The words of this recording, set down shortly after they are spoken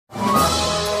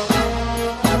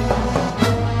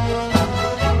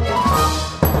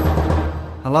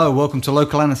Hello, welcome to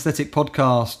Local Anaesthetic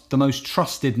Podcast, the most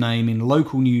trusted name in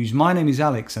local news. My name is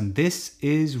Alex and this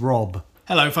is Rob.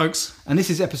 Hello, folks. And this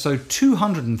is episode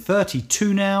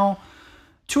 232 now.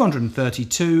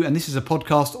 232, and this is a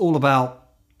podcast all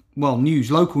about, well,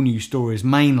 news, local news stories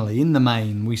mainly, in the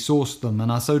main. We source them,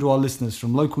 and so do our listeners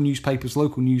from local newspapers,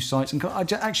 local news sites. And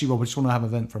actually, Rob, I just want to have a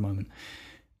vent for a moment.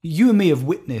 You and me have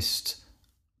witnessed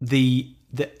the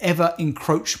ever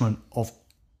encroachment of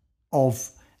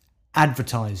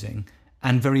advertising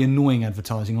and very annoying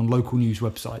advertising on local news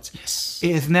websites. Yes.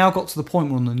 It has now got to the point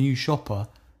where on the News Shopper,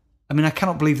 I mean, I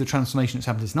cannot believe the transformation that's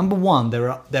happened. Number one, there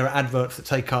are adverts that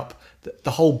take up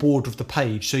the whole board of the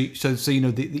page, so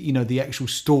the actual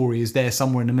story is there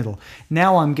somewhere in the middle.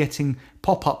 Now I'm getting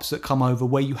pop-ups that come over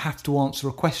where you have to answer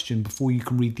a question before you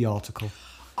can read the article.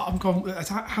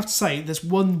 I have to say, there's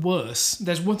one worse.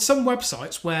 There's some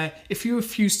websites where if you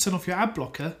refuse to turn off your ad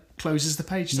blocker, closes the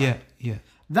page down. Yeah.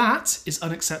 That is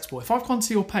unacceptable. If I've gone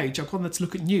to your page, I've gone there to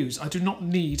look at news. I do not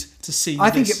need to see. I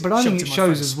think it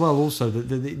shows as well also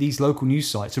that these local news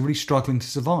sites are really struggling to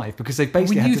survive because they've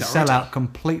basically had to sell out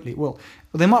completely. Well,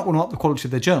 they might want to up the quality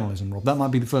of their journalism, Rob. That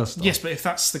might be the first step. Yes, but if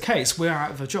that's the case, we're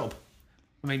out of a job.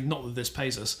 I mean, not that this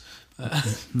pays us.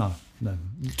 No.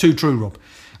 Too true, Rob.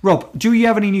 Rob, do you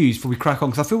have any news before we crack on?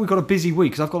 Because I feel we've got a busy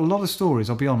week because I've got a lot of stories,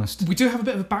 I'll be honest. We do have a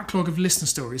bit of a backlog of listener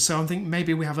stories, so I think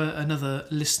maybe we have another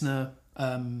listener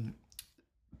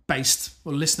based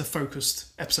or listener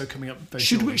focused episode coming up very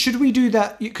shortly. Should we do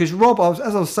that? Because Rob,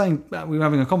 as I was saying, we were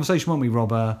having a conversation, weren't we,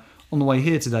 Rob, on the way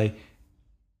here today.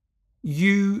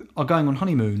 You are going on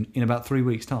honeymoon in about 3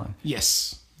 weeks' time.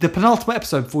 Yes. The penultimate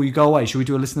episode before you go away, should we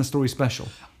do a listener story special?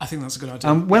 I think that's a good idea.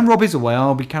 And when Rob is away,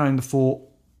 I'll be carrying the fort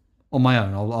on my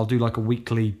own. I'll do like a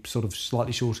weekly, sort of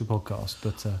slightly shorter podcast.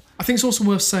 But I think it's also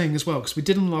worth saying as well, because we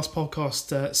did on the last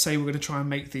podcast say we're going to try and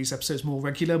make these episodes more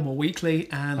regular, more weekly.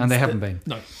 And they haven't been.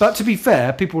 No. But to be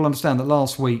fair, people will understand that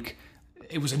last week...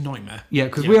 It was a nightmare. Yeah,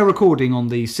 because we are recording on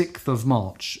the 6th of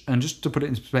March. And just to put it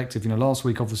into perspective, last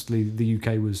week, obviously, the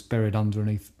UK was buried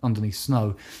underneath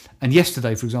snow. And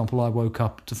yesterday, for example, I woke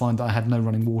up to find that I had no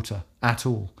running water at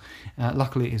all.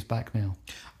 Luckily, it is back now.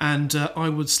 And I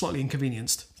was slightly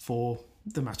inconvenienced for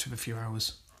the matter of a few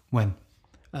hours. When?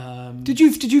 Did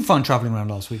you find travelling around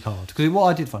last week hard? Because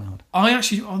I did find it hard. I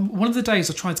actually, on one of the days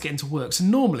I tried to get into work. So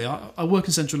normally I work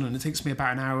in central London. It takes me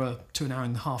about an hour to an hour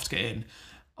and a half to get in.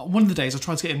 One of the days I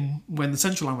tried to get in when the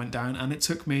central line went down and it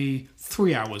took me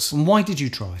 3 hours. And why did you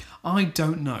try? I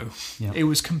don't know. Yep. It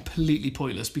was completely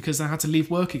pointless because I had to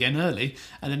leave work again early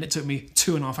and then it took me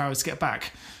 2.5 hours to get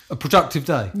back. A productive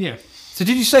day? Yeah. So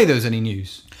did you say there was any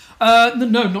news?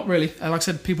 No, not really. Like I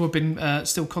said, people have been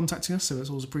still contacting us, so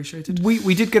it's always appreciated.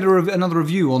 We did get another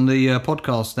review on the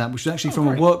podcast app, which was actually from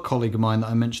a work colleague of mine that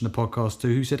I mentioned the podcast to,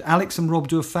 who said, Alex and Rob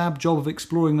do a fab job of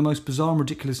exploring the most bizarre and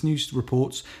ridiculous news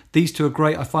reports. These two are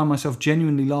great. I find myself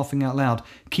genuinely laughing out loud.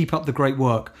 Keep up the great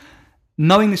work.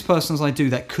 Knowing this person as I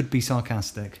do, that could be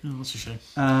sarcastic. Oh, that's a shame.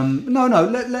 No.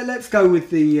 Let's go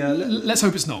with the... let's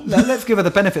hope it's not. Let's give her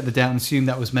the benefit of the doubt and assume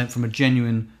that was meant from a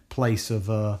genuine place of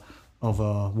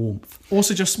warmth.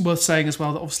 Also, just worth saying as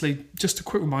well that obviously, just a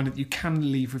quick reminder that you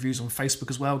can leave reviews on Facebook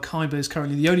as well. Kaiba is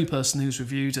currently the only person who's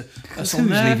reviewed us on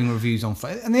there. Who's leaving reviews on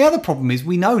Facebook? And the other problem is,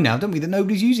 we know now, don't we, that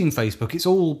nobody's using Facebook. It's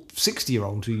all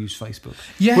 60-year-olds who use Facebook.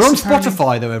 Yes, we're on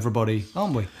Spotify though, everybody,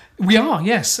 aren't we? We are,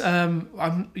 yes.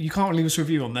 You can't leave us a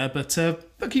review on there, but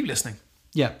keep listening.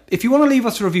 Yeah, if you want to leave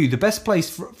us a review, the best place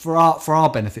for our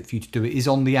benefit for you to do it is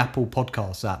on the Apple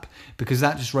Podcasts app, because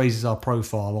that just raises our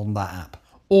profile on that app.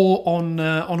 Or on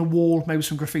a wall, maybe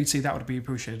some graffiti, that would be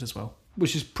appreciated as well.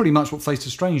 Which is pretty much what Face to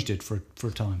Strange did for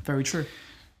a time. Very true.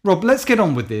 Rob, let's get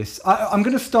on with this. I'm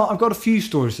going to start. I've got a few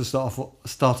stories to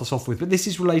start us off with, but this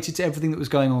is related to everything that was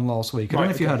going on last week. I don't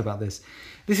know if you heard about this.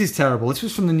 This is terrible. This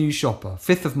was from the News Shopper,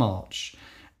 5th of March.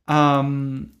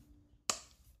 No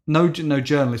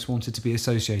journalist wanted to be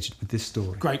associated with this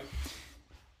story. Great.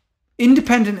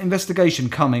 Independent investigation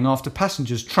coming after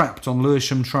passengers trapped on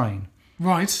Lewisham train.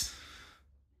 Right.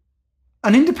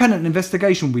 An independent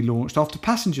investigation will be launched after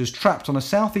passengers trapped on a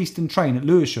southeastern train at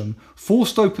Lewisham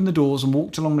forced open the doors and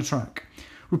walked along the track.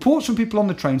 Reports from people on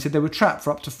the train said they were trapped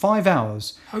for up to 5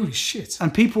 hours. Holy shit.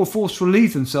 And people were forced to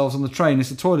relieve themselves on the train as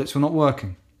the toilets were not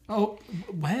working. Oh,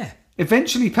 where?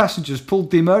 Eventually, passengers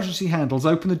pulled the emergency handles,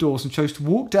 opened the doors and chose to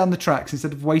walk down the tracks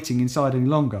instead of waiting inside any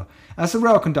longer. As the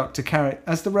rail conductor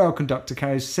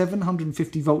carries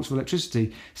 750 volts of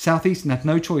electricity, Southeastern had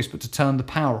no choice but to turn the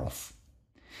power off.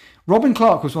 Robin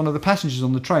Clark was one of the passengers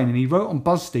on the train, and he wrote on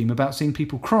BuzzSteam about seeing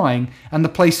people crying and the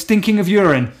place stinking of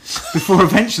urine before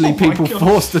eventually people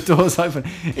forced the doors open.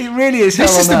 It really is hell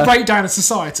on earth. This is the breakdown of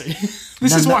society.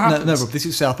 This is what happens. No, Rob, this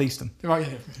is Southeastern. Right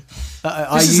here.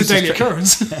 This is a daily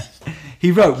occurrence.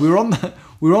 He wrote, we were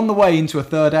on the way into a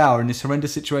third hour in this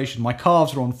horrendous situation. My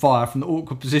calves were on fire from the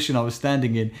awkward position I was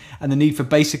standing in, and the need for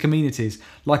basic amenities,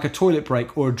 like a toilet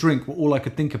break or a drink, were all I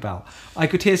could think about. I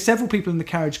could hear several people in the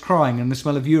carriage crying, and the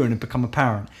smell of urine had become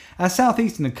apparent. As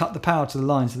Southeastern had cut the power to the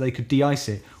line so they could de-ice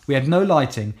it, we had no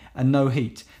lighting and no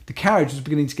heat. The carriage was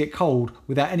beginning to get cold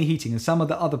without any heating, and some of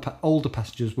the other older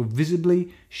passengers were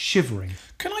visibly shivering.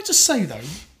 Can I just say, though?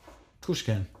 Of course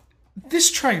you can.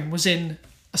 This train was in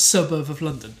a suburb of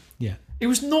London. Yeah. It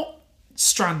was not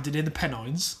stranded in the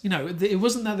Pennines. You know, it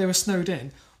wasn't that they were snowed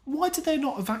in. Why did they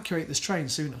not evacuate this train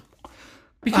sooner?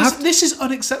 Because this is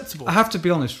unacceptable. I have to be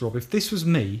honest, Rob. If this was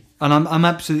me, and I'm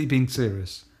absolutely being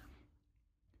serious,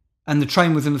 and the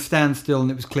train was in a standstill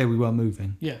and it was clear we weren't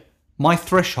moving, yeah, my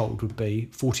threshold would be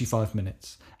 45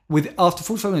 minutes. After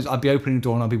 45 minutes, I'd be opening the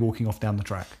door and I'd be walking off down the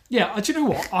track. Yeah, do you know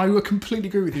what? I would completely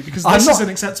agree with you because this is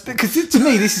unacceptable. Because to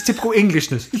me, this is typical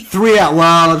Englishness. 3 out.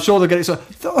 Well, I'm sure they'll get it. So,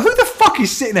 who the fuck is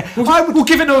sitting there? We'll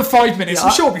give it another 5 minutes. Yeah,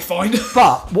 I'm sure it'll be fine.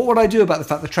 But what would I do about the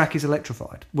fact the track is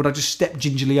electrified? Would I just step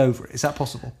gingerly over it? Is that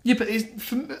possible? Yeah, but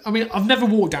I've never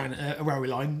walked down a railway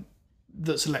line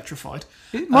that's electrified.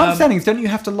 My understanding is, don't you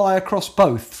have to lie across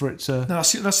both for it to... No,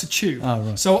 that's a tube. Oh,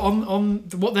 right. So on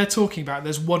what they're talking about,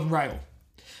 there's one rail.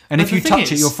 And if you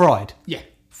touch it, you're fried? Yeah.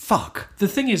 Fuck. The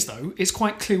thing is, though, it's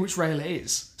quite clear which rail it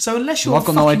is. So unless you're I've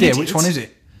got no idea. Which one is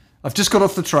it? I've just got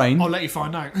off the train. I'll let you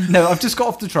find out. No, I've just got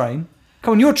off the train.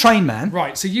 Come on, you're a train man.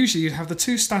 Right, so usually you'd have the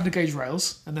 2 standard gauge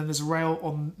rails, and then there's a rail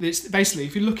on... It's basically,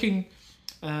 if you're looking...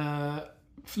 To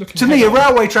me, a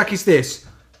railway track is this.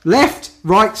 Left,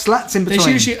 right, slats in between.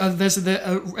 There's usually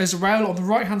there's a rail on the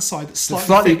right-hand side that's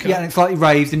slightly thicker. Yeah, and it's slightly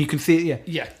raised, and you can see it, yeah.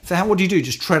 Yeah. So what do?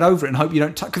 Just tread over it and hope you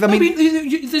don't touch...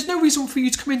 there's no reason for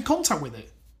you to come in contact with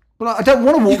it. Well, I don't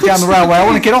want to walk down the railway. I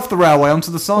want to get off the railway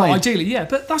onto the side. Well, ideally, yeah,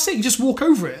 but that's it. You just walk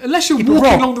over it. Unless you're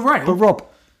walking along the rail. But Rob,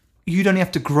 you'd only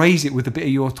have to graze it with a bit of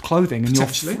your clothing and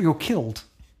you're killed.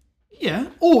 Yeah,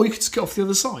 or you could just get off the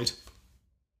other side.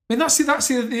 I mean, that's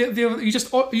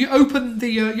the you open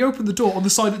the door on the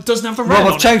side that doesn't have the rail.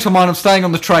 Rob, I've changed my mind. I'm staying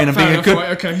on the train and being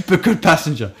a good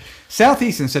passenger.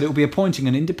 Southeastern said it will be appointing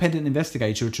an independent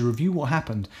investigator to review what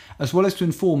happened, as well as to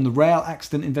inform the Rail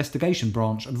Accident Investigation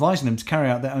Branch, advising them to carry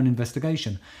out their own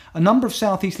investigation. A number of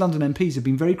South East London MPs have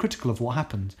been very critical of what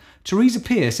happened. Theresa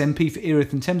Pearce, MP for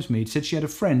Erith and Thamesmead, said she had a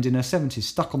friend in her 70s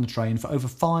stuck on the train for over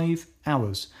 5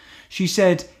 hours. She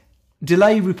said...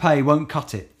 Delay repay won't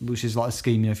cut it, which is like a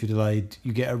scheme. If you're delayed,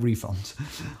 you get a refund.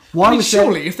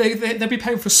 Surely, if they'd be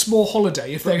paying for a small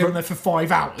holiday if they're going there for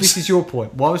 5 hours. This is your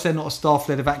point. Why was there not a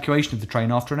staff-led evacuation of the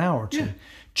train after an hour or two? Yeah.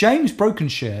 James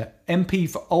Brokenshire, MP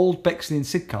for Old Bexley and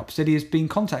Sidcup, said he has been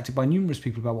contacted by numerous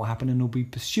people about what happened and will be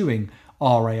pursuing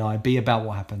RAIB about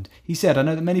what happened. He said, "I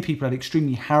know that many people had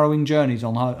extremely harrowing journeys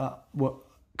on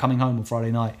coming home on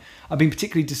Friday night. I've been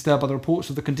particularly disturbed by the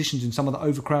reports of the conditions in some of the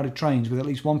overcrowded trains, with at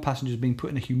least one passenger being put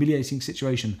in a humiliating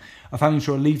situation of having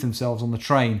to relieve themselves on the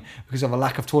train because of a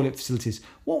lack of toilet facilities.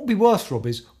 What would be worse, Rob,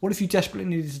 is what if you desperately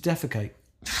needed to defecate?"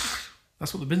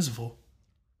 That's what the bins are for.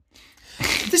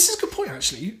 This is a good point,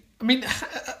 actually. I mean,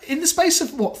 in the space of,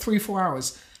 3-4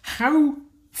 hours, how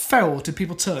feral did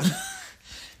people turn?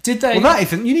 Did they? Well, that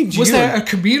isn't. You need. Was there a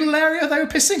communal area they were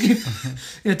pissing?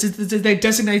 Did they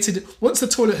designated once the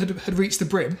toilet had reached the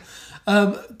brim?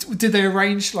 Did they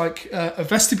arrange like a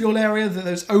vestibule area that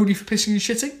was only for pissing and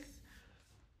shitting?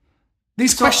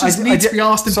 These questions need to be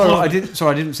asked in Parliament.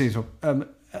 I didn't see this.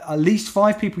 At least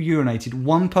 5 people urinated.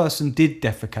 1 person did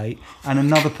defecate, and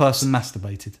another person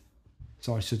masturbated.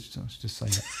 Sorry, I should just say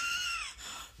that.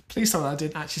 Please tell me I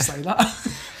didn't actually say that.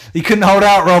 He couldn't hold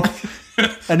out, Rob.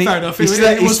 And Fair enough.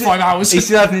 It was 5 hours. He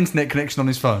still had an internet connection on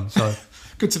his phone. So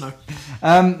good to know.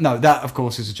 No, that of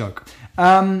course is a joke.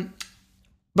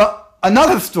 But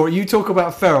another story. You talk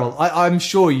about feral. I'm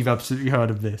sure you've absolutely heard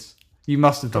of this. You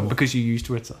must have done because you use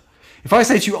Twitter. If I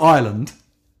say to you Ireland,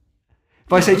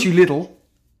 if I say to you Lidl.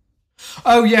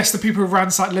 Oh yes, the people who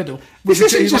ransacked Lidl. This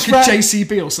isn't just like a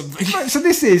JCB or something. Right, so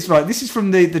this is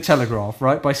from the Telegraph,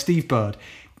 right, by Steve Bird.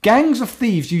 Gangs of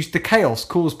thieves used the chaos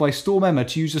caused by Storm Emma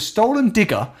to use a stolen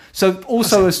digger,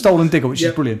 a stolen digger, which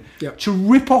is brilliant, to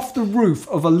rip off the roof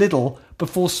of a Lidl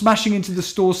before smashing into the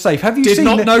store's safe. Have you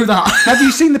know that. Have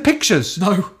you seen the pictures?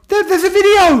 No. There's a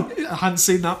video. I hadn't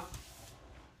seen that.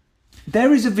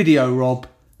 There is a video, Rob.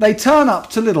 They turn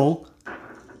up to Lidl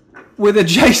with a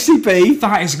JCB.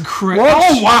 That is incredible.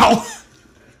 Oh, wow.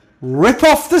 Rip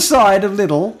off the side of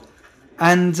Lidl,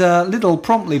 And Lidl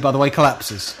promptly, by the way,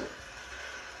 collapses.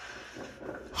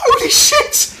 Holy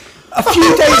shit! A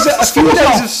few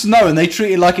days of snow, and they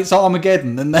treat it like it's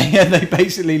Armageddon, and they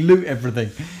basically loot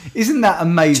everything. Isn't that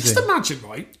amazing? Just imagine,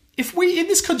 right? If we in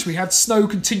this country had snow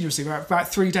continuously for about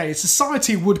 3 days,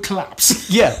 society would collapse.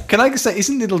 Yeah, can I just say,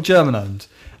 isn't Lidl German owned?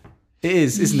 It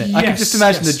is, isn't it? I can just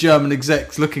imagine the German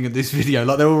execs looking at this video,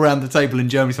 like they're all around the table in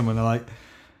Germany somewhere, and they're like,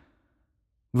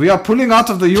 "We are pulling out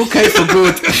of the UK for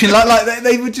good." like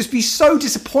they would just be so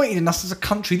disappointed in us as a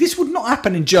country. This would not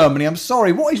happen in Germany. I'm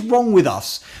sorry. What is wrong with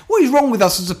us? What is wrong with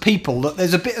us as a people that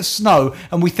there's a bit of snow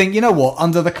and we think, you know what?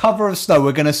 Under the cover of snow,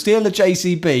 we're going to steal a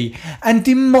JCB and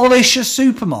demolish a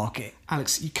supermarket.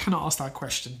 Alex, you cannot ask that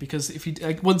question because if you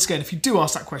if you do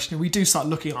ask that question, we do start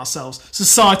looking at ourselves.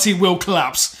 Society will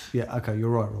collapse. Yeah. Okay. You're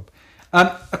right, Rob.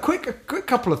 A quick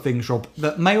couple of things, Rob,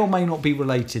 that may or may not be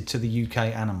related to the UK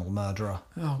animal murderer.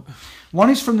 Oh. One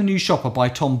is from the New Shopper by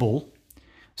Tom Ball.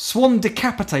 Swan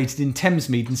decapitated in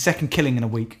Thamesmead in second killing in a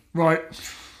week. Right.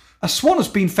 A swan has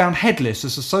been found headless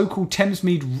as the so-called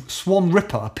Thamesmead swan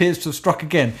ripper appears to have struck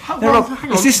again. Now,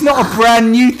 Rob, is this not a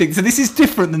brand new thing? So this is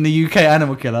different than the UK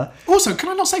animal killer. Also, can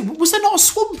I not say, was there not a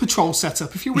swan patrol set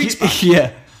up a few weeks back?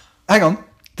 Yeah. Hang on.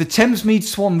 The Thamesmead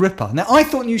Swan Ripper. Now, I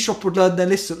thought New Shopper would learn their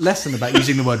lesson about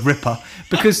using the word Ripper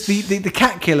because the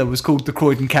cat killer was called the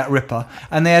Croydon Cat Ripper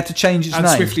and they had to change its name.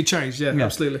 And swiftly changed, yeah,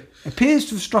 absolutely. Appears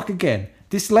to have struck again.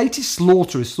 This latest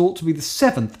slaughter is thought to be the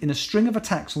 7th in a string of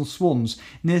attacks on swans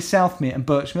near Southmere and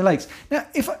Birchmere Lakes. Now,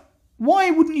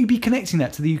 why wouldn't you be connecting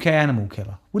that to the UK animal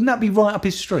killer? Wouldn't that be right up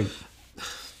his street?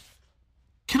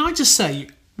 Can I just say,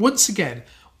 once again,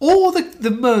 all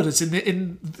the murders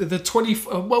in the 20,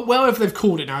 whatever they've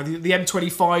called it now, the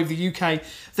M25, the UK,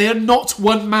 they are not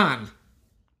one man.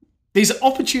 These are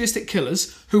opportunistic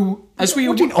killers who, as we...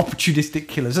 What do you mean opportunistic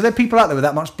killers? Are there people out there with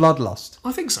that much bloodlust?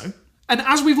 I think so. And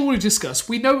as we've already discussed,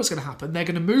 we know what's going to happen. They're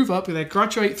going to move up, they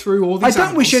graduate through all these I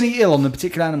don't wish any ill on the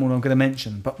particular animal I'm going to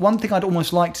mention, but one thing I'd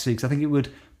almost like to see, because I think it would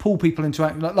pull people into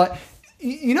action, like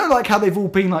you know, like how they've all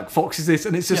been like foxes this,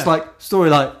 and it's just like story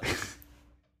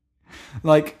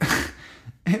like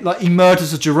he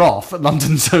murders a giraffe at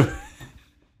London Zoo.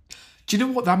 Do you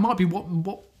know what? That might be what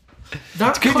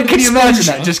that can you imagine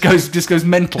that? Just goes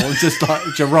mental and just like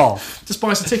a giraffe. Just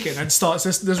buys a ticket and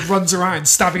just runs around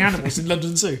stabbing animals in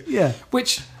London Zoo. Yeah.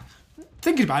 Which,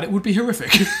 thinking about it, would be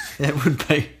horrific. Yeah, it would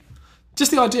be.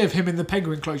 Just the idea of him in the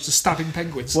penguin clothes just stabbing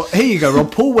penguins. Well, here you go, Rob.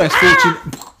 Paul West,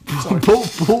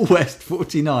 Paul West,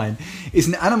 49, is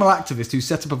an animal activist who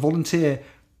set up a volunteer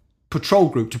patrol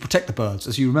group to protect the birds,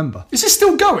 as you remember. Is this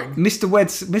still going? Mr.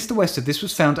 West said this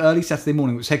was found early Saturday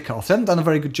morning with its head cut off. They haven't done a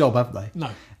very good job, have they?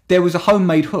 No. There was a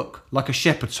homemade hook, like a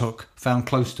shepherd's hook, found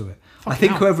close to it. I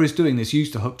think whoever is doing this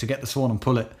used a hook to get the swan and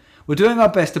pull it. We're doing our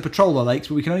best to patrol the lakes,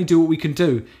 but we can only do what we can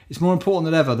do. It's more important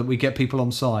than ever that we get people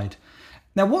on side.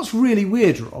 Now, what's really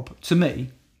weird, Rob, to me...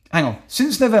 Hang on.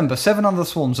 Since November, 7 other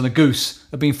swans and a goose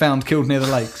have been found killed near the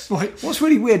lakes. Right. What's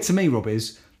really weird to me, Rob,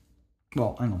 is...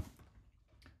 Well, hang on.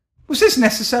 Was this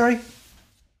necessary?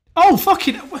 Oh,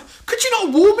 fucking... Could you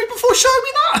not warn me before showing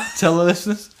me that? Tell the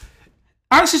listeners.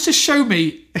 Alex has just shown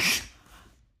me...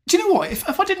 Do you know what?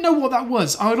 If I didn't know what that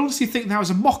was, I would honestly think that was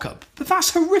a mock-up. But that's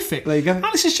horrific. There you go.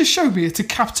 Alex has just showed me a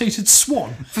decapitated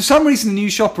swan. For some reason, the New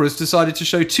Shopper has decided to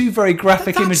show 2 very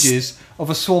graphic images of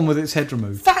a swan with its head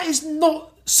removed. That is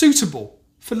not suitable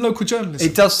for local journalism.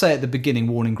 It does say at the beginning,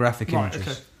 warning graphic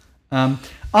images. Okay.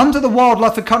 Under the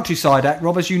Wildlife and Countryside Act,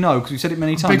 Rob, as you know, because we've said it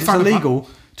many times, it's illegal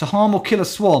to harm or kill a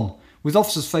swan, with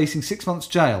officers facing 6 months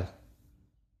jail.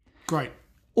 Great.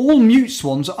 All mute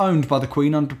swans are owned by the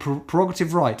Queen under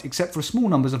prerogative right, except for a small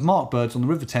numbers of marked birds on the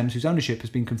River Thames whose ownership has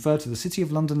been conferred to the City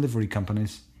of London livery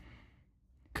companies.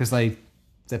 Because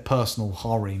they're personal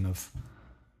harem of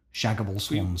shaggable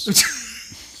swans.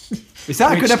 Is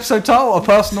that a good episode title? A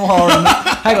personal harem?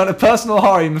 Hang on, a personal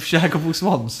harem of shaggable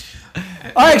swans.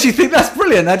 I actually think that's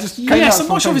brilliant. That just came out I'm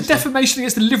not sure if it's defamation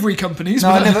against the livery companies.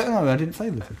 No, I didn't say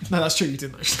livery. No, that's true, you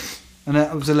didn't actually. And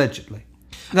that was allegedly.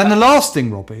 Then the last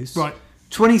thing, Rob, is... Right.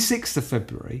 26th of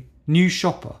February, New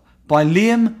Shopper, by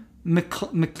Liam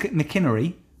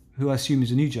McInnery, who I assume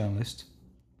is a new journalist.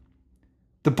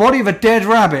 The body of a dead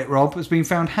rabbit, Rob, has been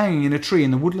found hanging in a tree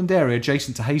in the woodland area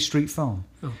adjacent to Hay Street Farm.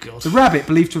 Oh, God. The rabbit,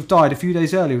 believed to have died a few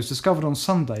days earlier, was discovered on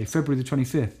Sunday, February the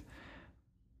 25th.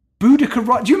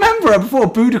 Boudica... Do you remember her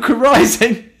before? Boudica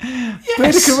Rising? Yes.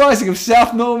 Boudica Rising of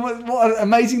South Nord... What an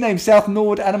amazing name. South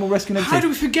Nord Animal Rescue and How do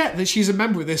we forget that she's a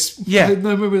member of this? Yeah. A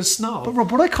member of Snarl. But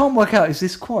Rob, what I can't work out is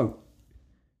this quote.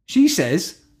 She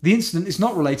says, The incident is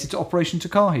not related to Operation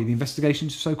Takahi, the investigation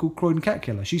into so-called Croydon cat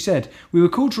killer. She said, "We were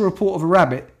called to a report of a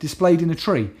rabbit displayed in a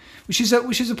tree," which is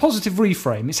a positive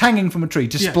reframe. It's hanging from a tree,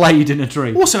 displayed in a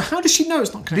tree. Also, how does she know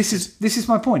it's not connected? This is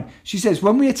my point. She says,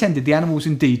 "When we attended, the animal was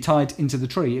indeed tied into the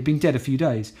tree. It had been dead a few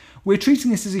days. We're treating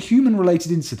this as a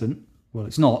human-related incident." Well,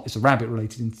 it's not. It's a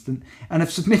rabbit-related incident. "And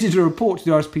have submitted a report to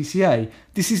the RSPCA.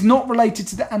 This is not related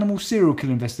to the animal serial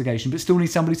killer investigation, but still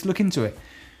need somebody to look into it."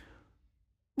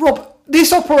 Rob,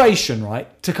 this operation,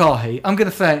 right, Takahi, I'm going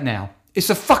to say it now. It's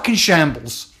a fucking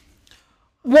shambles.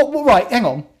 What? Right, hang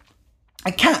on.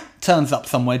 A cat turns up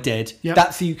somewhere dead. Yep.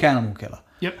 That's the UK animal killer.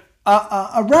 Yep.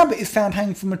 A rabbit is found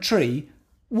hanging from a tree.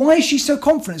 Why is she so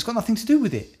confident it's got nothing to do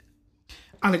with it?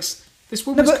 Alex, this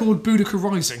woman is called Boudica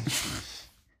Rising.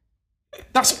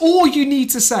 That's all you need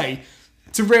to say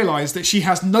to realise that she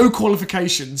has no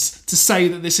qualifications to say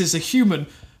that this is a human.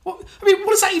 What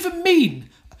does that even mean?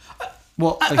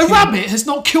 A rabbit has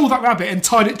not killed that rabbit and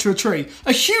tied it to a tree.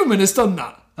 A human has done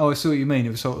that. Oh, I see what you mean.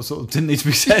 It was sort of didn't need to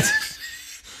be said.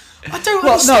 I don't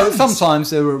understand. No,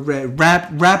 sometimes there are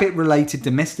rabbit-related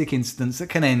domestic incidents that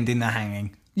can end in the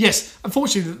hanging. Yes,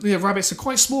 unfortunately, rabbits are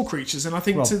quite small creatures, and I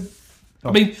think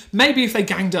Rob. maybe if they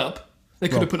ganged up, they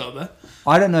could have put it up there.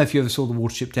 I don't know if you ever saw the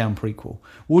Watership Down prequel.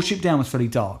 Watership Down was fairly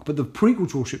dark, but the prequel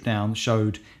to Watership Down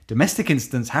showed domestic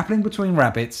incidents happening between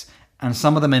rabbits, and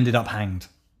some of them ended up hanged.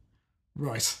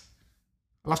 Right.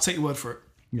 I'll have to take your word for it.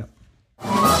 Yeah.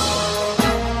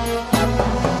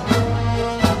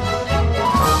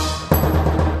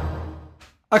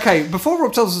 Okay, before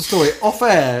Rob tells us the story, off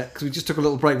air, because we just took a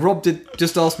little break, Rob did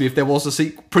just ask me if there was a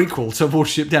prequel to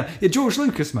Watership Down. Yeah, George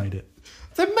Lucas made it.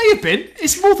 There may have been.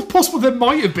 It's more than possible there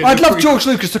might have been. I'd love George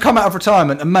Lucas to come out of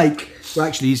retirement and make... Well,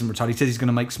 actually, he isn't retired. He said he's going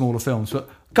to make smaller films. But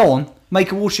go on,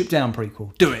 make a Watership Down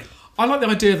prequel. Do it. I like the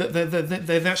idea that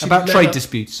they've actually... About trade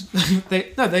disputes.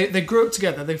 They grew up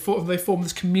together. They formed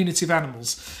this community of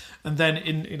animals. And then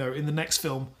in the next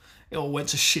film, it all went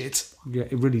to shit. Yeah,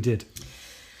 it really did.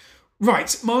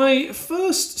 Right, my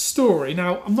first story.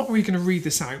 Now, I'm not really going to read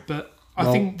this out, but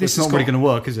I think this is not really going to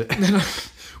work, is it?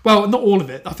 Well, not all of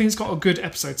it. I think it's got a good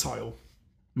episode title.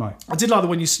 Right. I did like the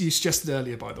one you suggested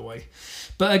earlier, by the way.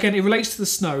 But again, it relates to the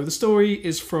snow. The story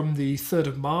is from the 3rd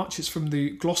of March. It's from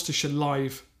the Gloucestershire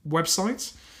Live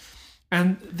website.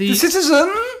 And the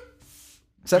Citizen?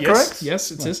 Is that correct?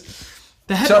 Yes, it is.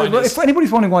 The headline if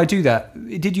anybody's wondering why I do that,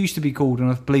 it did used to be called,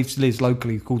 and I believe still is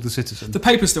locally, called The Citizen. The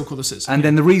paper's still called The Citizen. And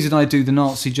then the reason I do the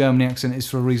Nazi Germany accent is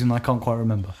for a reason I can't quite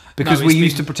remember. Because we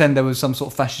used to pretend there was some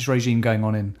sort of fascist regime going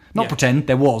on in... Not pretend,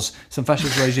 there was some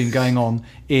fascist regime going on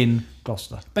in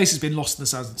Gloucester. Basically, it's been lost in the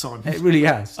sands of time. It really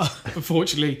has.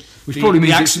 Unfortunately, probably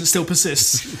means the accent still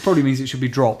persists. It probably means it should be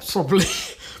dropped. Probably.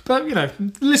 But,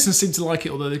 the listeners seem to like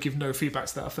it, although they give no feedback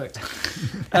to that effect.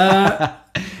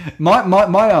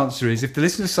 My answer is, if the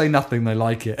listeners say nothing, they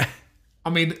like it.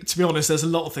 I mean, to be honest, there's a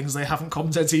lot of things they haven't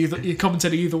commented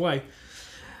either way.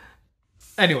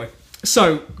 Anyway,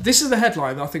 so this is the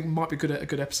headline that I think might be a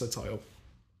good episode title.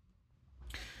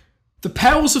 The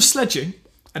perils of sledging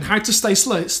and how to stay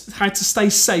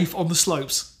safe on the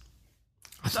slopes.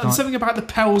 Something about the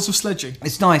perils of sledging.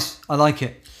 It's nice. I like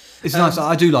it. It's nice.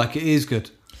 I do like it. It is good.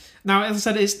 Now, as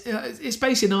I said, it's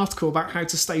basically an article about how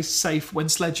to stay safe when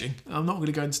sledging. I'm not going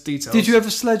to go into details. Did you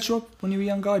ever sledge, Rob, when you were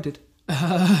young? I did.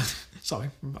 Sorry.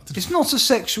 It's not a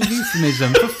sexual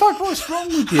euphemism. For fuck, what's wrong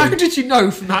with you? How did you know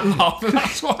from that laugh?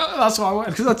 That's why I went.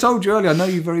 Because I told you earlier, I know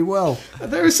you very well.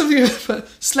 There is something about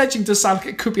sledging does sound like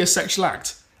it could be a sexual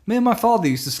act. Me and my father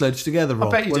used to sledge together,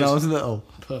 Rob, when I was little.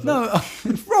 Perfect. No,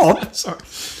 Rob. Sorry.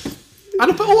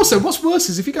 But also, what's worse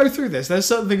is if you go through this, there's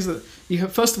certain things that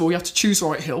first of all, you have to choose the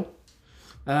right hill.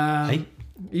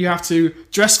 You have to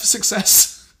dress for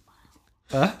success.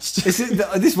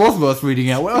 This was worth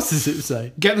reading out. What else does it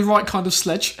say? Get the right kind of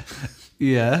sledge.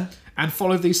 Yeah. And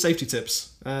follow these safety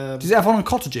tips. Does it have one on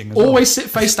cottaging as always sit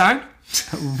face down.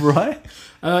 Right.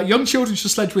 Young children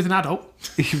should sledge with an adult.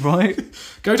 Right.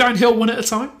 Go downhill one at a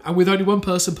time and with only one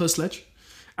person per sledge.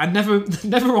 And never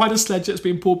ride a sledge that's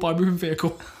being pulled by a moving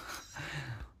vehicle.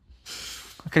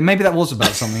 Okay, maybe that was about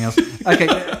something else. Okay,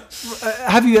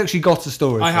 have you actually got a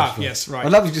story? I have, yes, right. I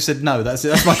love you just said no. That's it.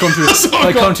 That's my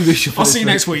contribution. I'll see you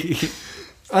next week.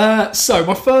 So,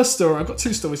 my first story, I've got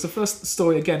two stories. The first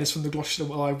story, again, is from the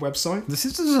Gloucestershire Live website. The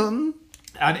Citizen.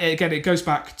 And again, it goes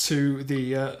back to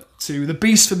the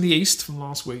Beast from the East from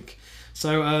last week.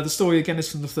 So, the story, again,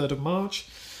 is from the 3rd of March.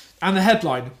 And the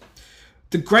headline,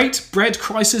 The Great Bread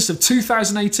Crisis of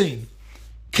 2018.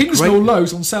 Kingsmill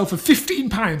loaves on sale for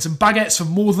 £15 and baguettes for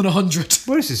more than 100.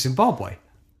 Where is this? Zimbabwe?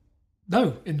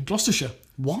 No, in Gloucestershire.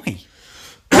 Why?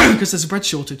 Because there's a bread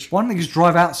shortage. Why don't they just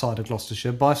drive outside of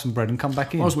Gloucestershire, buy some bread and come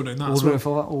back in? I was wondering that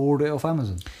Order it off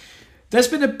Amazon. There's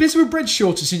been a bit of a bread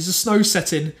shortage since the snow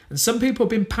set in, and some people have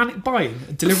been panic buying,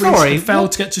 and deliveries have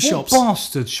failed to get to shops. What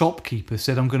bastard shopkeeper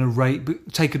said, I'm going to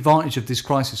take advantage of this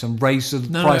crisis and raise the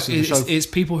price of the show? It's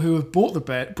people who have bought the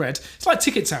bread. It's like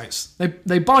ticket touts.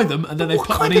 They buy them and then they put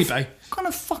them on eBay. What kind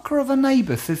of fucker of a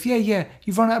neighbour says, yeah,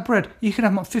 you've run out of bread, you can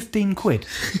have them at 15 quid?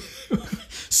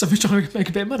 Someone's trying to make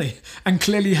a bit of money and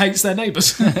clearly hates their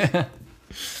neighbours. And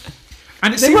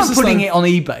they weren't putting it on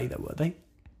eBay, though, were they?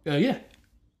 Yeah.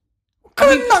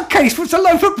 In that case, what's a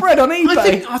loaf of bread on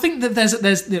eBay? I think that there's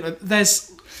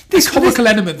this comical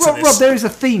element to this. Rob, there is a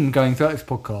theme going throughout this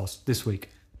podcast this week.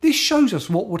 This shows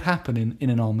us what would happen in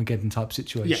an Armageddon type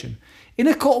situation. Yeah. In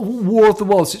a War of the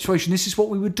World situation, this is what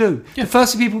we would do. Yeah. The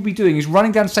first thing people would be doing is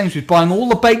running down to Sainsbury's, buying all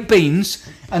the baked beans,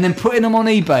 and then putting them on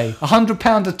eBay.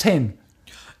 £100 a tin.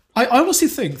 I honestly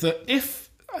think that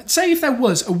if there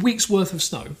was a week's worth of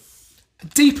snow,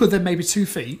 deeper than maybe 2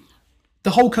 feet, the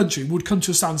whole country would come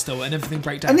to a standstill and everything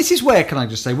break down. And this is where, can I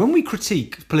just say, when we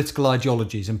critique political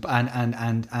ideologies and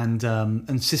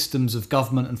systems of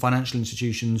government and financial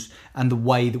institutions and the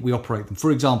way that we operate them,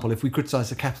 for example, if we criticise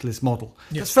the capitalist model,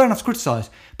 that's fair enough to criticise.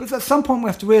 But at some point we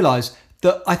have to realise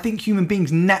that I think human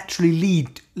beings naturally lean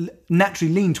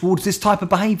towards this type of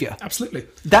behaviour. Absolutely.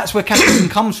 That's where capitalism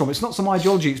comes from. It's not some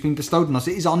ideology that's been bestowed on us.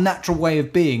 It is our natural way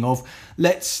of being. Of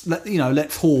let's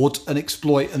hoard and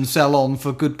exploit and sell on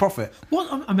for good profit.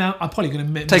 Well, I mean, I'm probably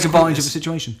going to take advantage of the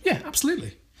situation. Yeah,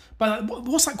 absolutely. But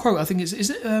what's that quote? I think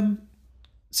is it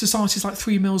society's like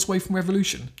 3 miles away from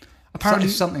revolution? Apparently,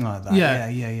 something like that.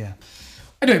 Yeah.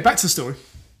 Anyway, back to the story.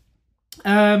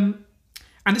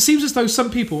 And it seems as though some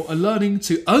people are learning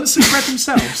to earn some bread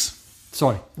themselves.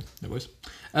 Sorry. No worries.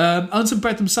 Earn some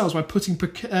bread themselves by putting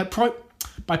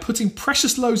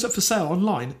precious loaves up for sale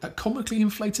online at comically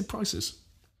inflated prices.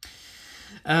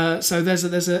 So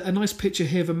there's a nice picture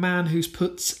here of a man who's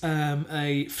put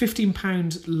a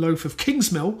 £15 loaf of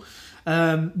Kingsmill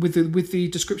with the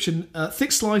description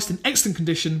thick sliced in excellent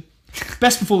condition,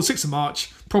 best before the 6th of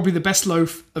March, probably the best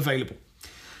loaf available.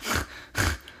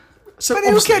 So but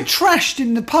he'll get trashed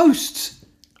in the post.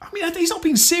 I mean, he's not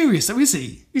being serious, though, is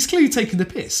he? He's clearly taking the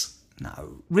piss.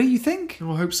 No. Really, you think?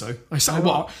 Oh, I hope so.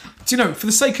 Do you know, for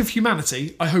the sake of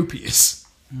humanity, I hope he is.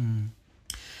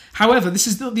 However, this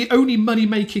is not the only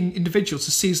money-making individual to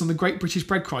seize on the Great British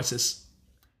Bread Crisis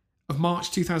of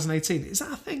March 2018. Is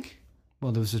that a thing?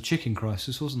 Well, there was a chicken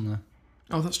crisis, wasn't there?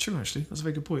 Oh, that's true, actually. That's a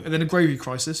very good point. And then a gravy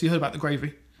crisis. You heard about the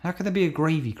gravy. How could there be a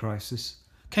gravy crisis?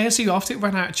 KFC, after it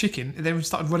ran out of chicken, it then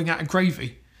started running out of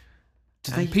gravy.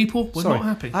 People were not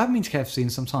happy. I haven't been to KFC in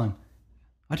some time.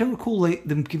 I don't recall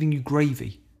them giving you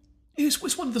gravy.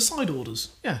 It's one of the side orders.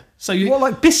 Yeah. So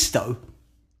like Bisto?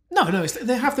 No.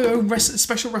 They have their own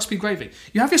special recipe gravy.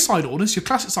 You have your side orders, your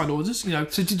classic side orders. You know.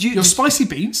 So your spicy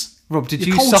beans? Rob, did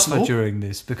you suffer during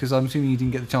this? Because I'm assuming you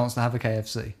didn't get the chance to have a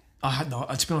KFC. I had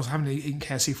not. To be honest, I haven't eaten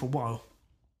KFC for a while.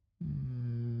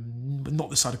 But not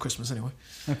this side of Christmas, anyway.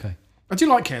 Okay. I do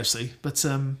like KFC, but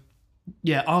our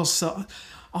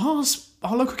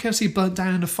local KFC burnt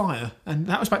down in a fire, and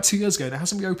that was about 2 years ago, and it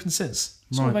hasn't been opened since.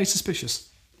 It's all very suspicious.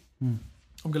 I'm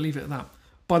going to leave it at that.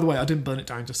 By the way, I didn't burn it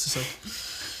down, just to say.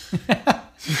 I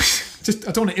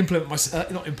don't want to implement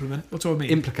not implement. What do I mean?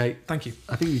 Implicate. Thank you.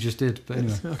 I think you just did, but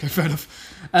anyway. Okay, fair enough.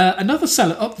 Another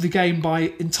seller upped the game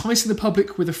by enticing the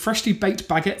public with a freshly baked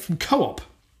baguette from Co-op.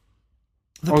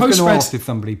 I was going to ask if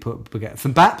somebody put baguette.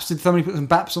 From Baps? Did somebody put some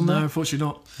Baps on there? No, unfortunately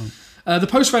not. The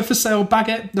post read for sale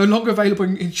baguette, no longer available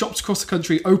in shops across the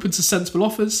country, open to sensible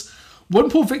offers.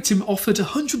 One poor victim offered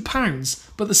 £100,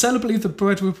 but the seller believed the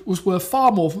bread was worth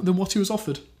far more than what he was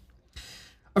offered.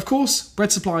 Of course,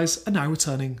 bread supplies are now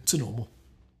returning to normal.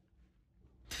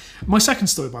 My second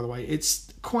story, by the way,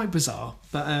 it's quite bizarre,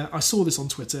 but I saw this on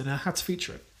Twitter and I had to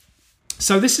feature it.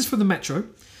 So this is from the Metro.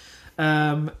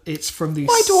 It's from the.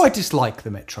 Why do I dislike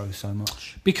the Metro so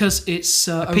much? Because it's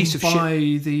owned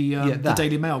by the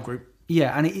Daily Mail group.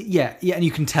 Yeah, and and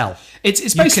you can tell.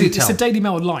 It's basically it's the Daily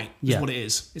Mail light. Is what it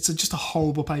is. It's just a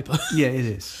horrible paper. Yeah, it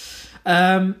is.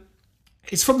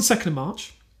 It's from the 2nd of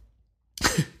March,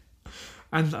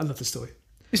 and I love the story.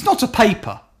 It's not a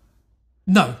paper.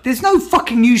 No, there's no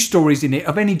fucking news stories in it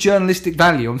of any journalistic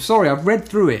value. I'm sorry, I've read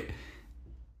through it.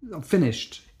 I'm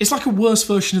finished. It's like a worse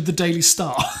version of the Daily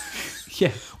Star.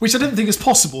 Yeah. Which I don't think is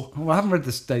possible. Well, I haven't read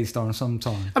the Daily Star in some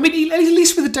time. I mean, at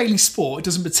least with the Daily Sport, it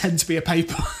doesn't pretend to be a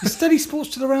paper. Is Daily Sport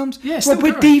still around? Yeah,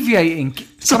 we're deviating.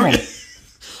 Come on.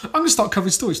 I'm going to start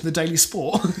covering stories from the Daily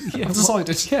Sport. I've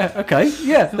decided. Yeah, okay.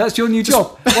 Yeah, that's your new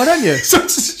job. Why don't you?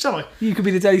 Shall I? You could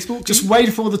be the Daily Sport. Just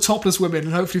wait for all the topless women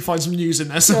and hopefully find some news in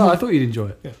there. So. Oh, I thought you'd enjoy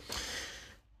it. Yeah.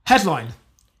 Headline.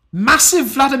 Massive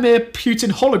Vladimir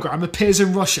Putin hologram appears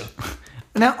in Russia.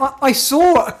 Now, I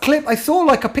saw a clip, I saw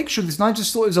like a picture of this, and I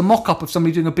just thought it was a mock-up of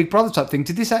somebody doing a Big Brother type thing.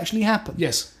 Did this actually happen?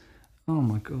 Yes. Oh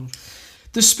my God.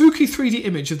 The spooky 3D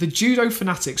image of the judo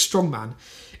fanatic strongman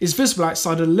is visible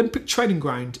outside an Olympic training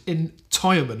ground in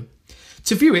Tyumen.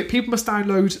 To view it, people must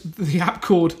download the app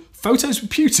called Photos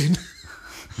with Putin.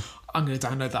 I'm going to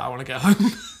download that, I want to get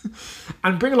home.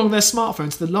 And bring along their smartphone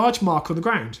to the large mark on the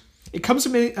ground. It comes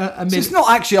amid... So it's not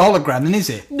actually a hologram then, is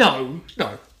it? No.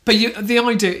 But the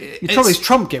idea... You'd probably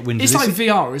Trump get wind of this. It's like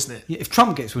VR, isn't it? If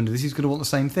Trump gets wind of this, he's going to want the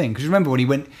same thing. Because remember when he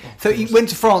went... he went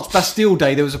to France, Bastille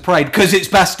Day, there was a parade, because it's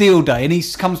Bastille Day, and he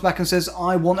comes back and says,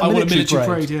 I want a military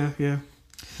parade. Yeah.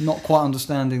 Not quite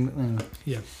understanding...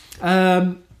 Yeah.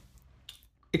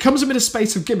 It comes amid a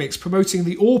space of gimmicks promoting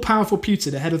the all-powerful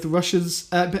Putin ahead of Russia's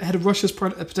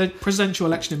presidential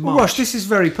election in March. Well, Rush, this is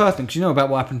very pertinent, because you know about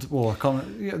what happened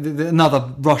to...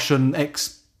 another Russian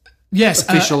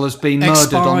official has been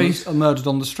murdered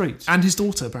on the streets. And his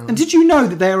daughter, apparently. And did you know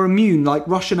that they are immune, like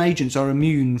Russian agents are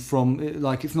immune from,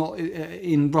 like it's not,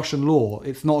 in Russian law,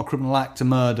 it's not a criminal act to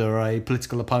murder a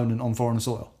political opponent on foreign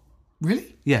soil.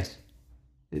 Really? Yes.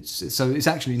 It's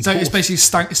actually enforced. So it's basically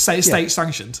state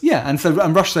sanctioned. Yeah,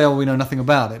 and Russia say, we know nothing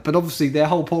about it. But obviously their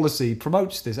whole policy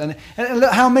promotes this. And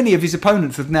look how many of his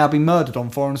opponents have now been murdered on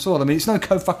foreign soil. I mean, it's no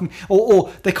fucking...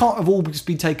 Or they can't have all just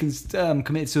been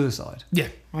committed suicide. Yeah,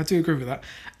 I do agree with that.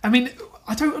 I mean,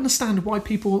 I don't understand why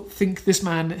people think this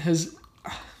man has...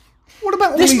 What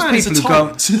about all these people who go?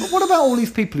 What about all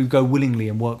these people who go willingly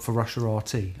and work for Russia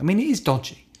RT? I mean, it is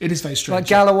dodgy. It is very strange. Like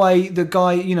Galloway, the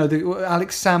guy, the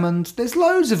Alex Salmond. There's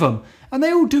loads of them, and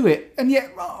they all do it. And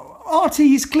yet, RT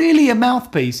is clearly a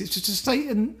mouthpiece. It's just a state,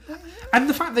 and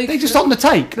the fact they're just on the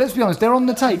take. Let's be honest, they're on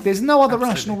the take. There's no other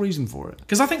rational reason for it.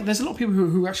 Because I think there's a lot of people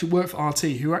who actually work for RT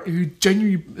who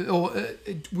genuinely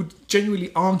would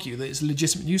genuinely argue that it's a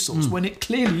legitimate news source when it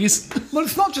clearly isn't. Well,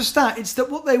 it's not just that. It's that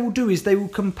what they will do is they will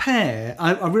compare.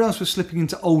 I realise we're slipping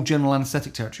into old general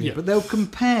anaesthetic territory, but they'll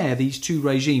compare these two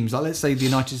regimes, like let's say the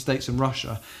United States and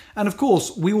Russia. And of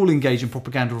course, we all engage in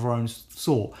propaganda of our own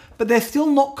sort, but they're still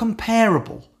not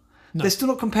comparable. No. They're still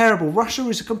not comparable. Russia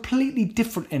is a completely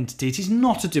different entity. It is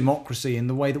not a democracy in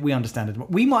the way that we understand it.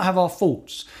 We might have our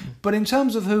faults, but in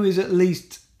terms of who is at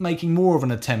least making more of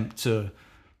an attempt to...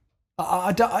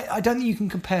 I don't think you can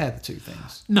compare the two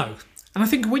things. No. And I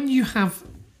think when you have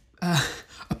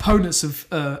opponents of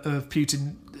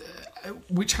Putin,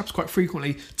 which happens quite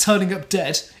frequently, turning up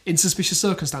dead in suspicious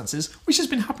circumstances, which has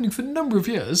been happening for a number of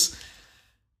years...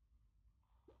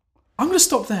 I'm going to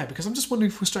stop there because I'm just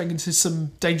wondering if we're straying into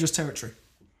some dangerous territory.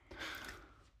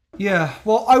 Yeah,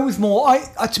 well, I was more...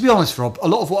 I to be honest, Rob, a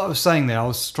lot of what I was saying there, I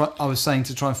was saying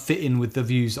to try and fit in with the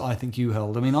views that I think you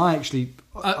held. I mean, I actually...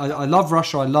 I love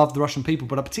Russia, I love the Russian people,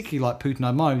 but I particularly like Putin. I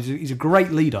admire him. He's a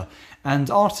great leader. And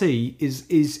RT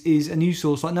is a news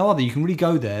source like no other. You can really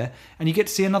go there and you get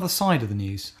to see another side of the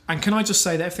news. And can I just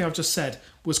say that everything I've just said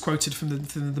was quoted from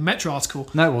the Metro article.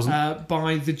 No, it wasn't.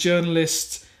 By the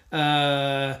journalist...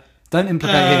 Don't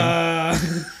implicate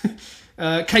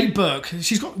him. Kate Burke.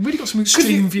 She's really got some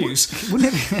extreme views.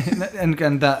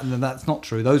 And that's not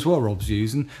true. Those were Rob's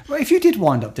views. And if you did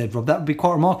wind up dead, Rob, that would be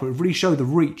quite remarkable. It would really show the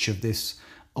reach of this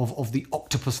of the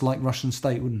octopus-like Russian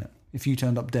state, wouldn't it? If you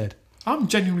turned up dead. I'm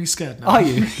genuinely scared now. Are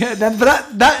you? Yeah,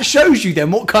 but that shows you then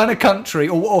what kind of country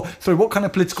or what kind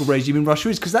of political regime in Russia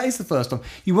is, because that is the first time.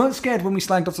 You weren't scared when we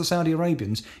slagged off the Saudi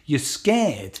Arabians. You're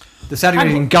scared the Saudi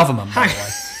Arabian government, by the way.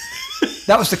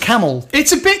 That was the camel.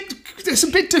 It's a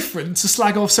bit different to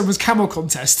slag off someone's camel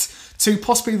contest to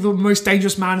possibly the most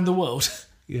dangerous man in the world.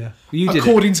 Yeah, you did.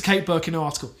 According to Kate Burke in an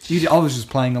article. I was just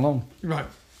playing along. Right.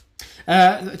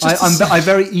 I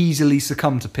very easily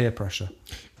succumb to peer pressure.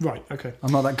 Right. Okay.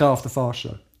 I'm like that guy off the Far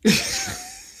Show. Do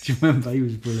you remember? He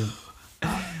was brilliant.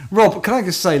 Rob, can I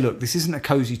just say, look, this isn't a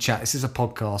cosy chat. This is a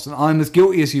podcast, and I'm as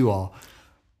guilty as you are.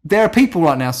 There are people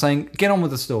right now saying, get on with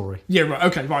the story. Yeah, right.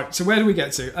 Okay, right. So where do we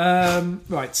get to?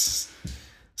 Right.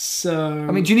 So...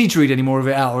 I mean, do you need to read any more of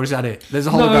it out, or is that it? There's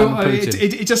a whole about Putin.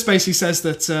 It just basically says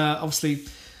that, obviously,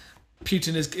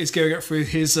 Putin is gearing up for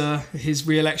his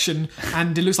re-election,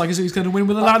 and it looks like he's going to win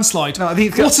with a landslide. No, what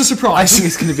a surprise. I think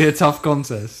it's going to be a tough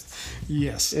contest.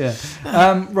 Yes. Yeah.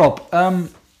 Rob,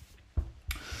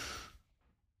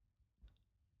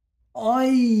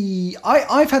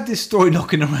 I've had this story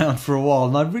knocking around for a while,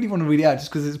 and I really want to read it out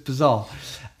just because it's bizarre.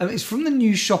 It's from the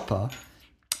News Shopper,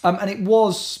 And it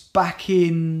was back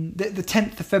in the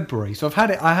 10th of February. So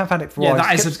I have had it for a while.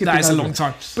 That is a long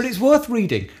time. But it's worth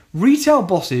reading. Retail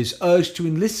bosses urged to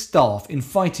enlist staff in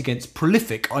fight against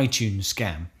prolific iTunes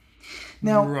scam.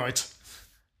 Now, right.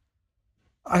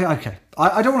 Okay.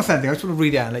 I don't want to say anything. I just want to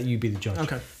read it out and let you be the judge.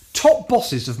 Okay. Top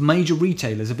bosses of major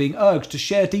retailers are being urged to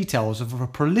share details of a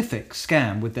prolific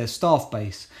scam with their staff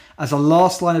base as a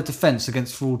last line of defence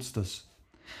against fraudsters.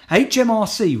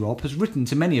 HMRC, Rob, has written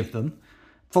to many of them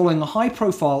following a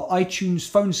high-profile iTunes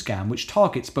phone scam which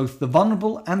targets both the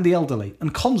vulnerable and the elderly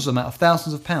and cons them out of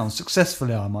thousands of pounds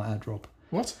successfully, I might add, Rob.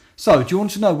 What? So, do you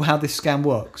want to know how this scam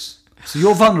works? So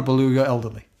you're vulnerable or you're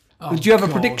elderly. Do you have a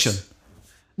prediction?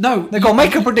 No. They've got to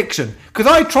make a prediction. Because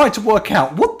I tried to work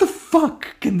out, what the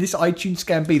fuck can this iTunes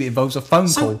scam be that involves a phone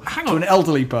call to an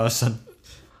elderly person?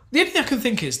 The only thing I can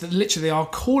think is that literally they are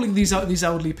calling these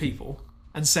elderly people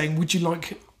and saying, would you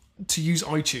like to use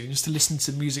iTunes to listen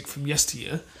to music from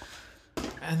yesteryear?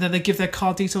 And then they give their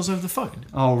card details over the phone.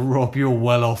 Oh, Rob, you're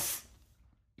well off.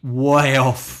 Way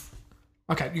off.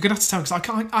 Okay, you're going to have to tell me because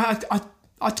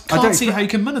I can't see how you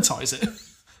can monetize it.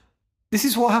 This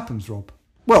is what happens, Rob.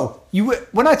 Well,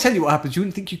 when I tell you what happens, you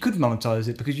wouldn't think you could monetize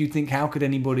it because you'd think, how could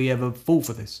anybody ever fall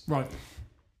for this? Right.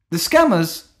 The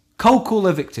scammers cold call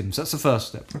their victims. That's the first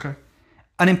step. Okay.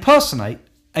 And impersonate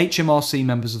HMRC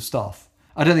members of staff.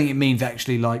 I don't think it means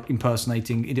actually like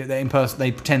impersonating.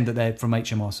 They pretend that they're from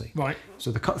HMRC. Right.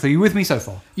 So you with me so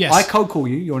far? Yes. I cold call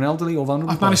you. You're an elderly or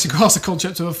vulnerable I've managed to grasp the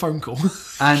concept of a phone call.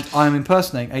 And I'm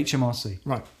impersonating HMRC.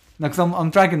 Right. No, because I'm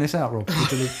dragging this out, Rob, for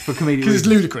comedic Because reasons. it's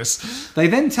ludicrous. They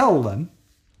then tell them,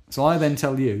 so I then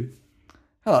tell you,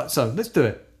 hello, so let's do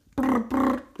it.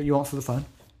 But you answer the phone.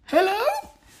 Hello?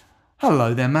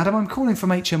 Hello there, madam. I'm calling from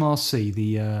HMRC,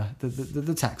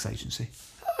 the tax agency.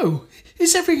 Oh,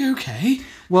 is everything okay?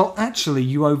 Well, actually,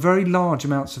 you owe very large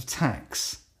amounts of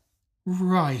tax.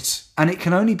 Right. And it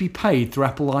can only be paid through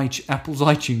Apple's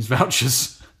iTunes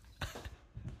vouchers.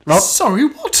 Rob? Sorry,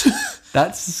 what?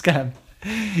 That's the scam.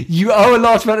 You owe a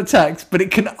large amount of tax, but it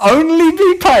can only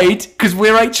be paid, because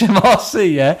we're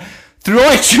HMRC, yeah, through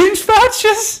iTunes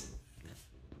vouchers.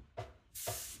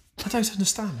 I don't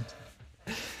understand.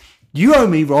 You owe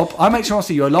me, Rob. I'm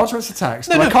HMRC. You owe large amounts of tax,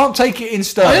 but I can't take it in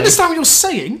sterling. I understand what you're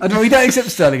saying. I know we don't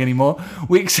accept sterling anymore.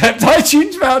 We accept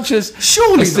iTunes vouchers.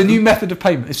 Surely, it's the new method of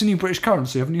payment. It's the new British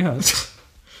currency. Haven't you heard?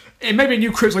 It may be a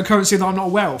new cryptocurrency that I'm not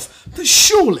aware of, but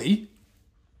surely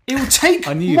it will take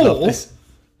I knew you'd love more this.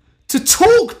 to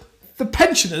talk the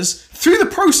pensioners through the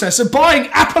process of buying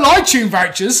Apple iTunes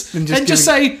vouchers and just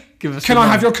say, can I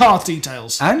have your card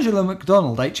details? Angela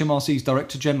MacDonald, HMRC's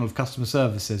Director General of Customer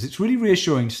Service, says it's really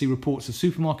reassuring to see reports of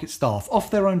supermarket staff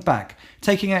off their own back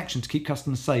taking action to keep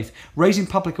customers safe. Raising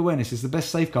public awareness is the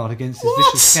best safeguard against this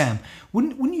vicious scam.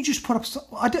 Wouldn't you just put up...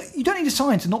 you don't need a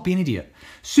sign to not be an idiot.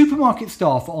 Supermarket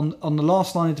staff on the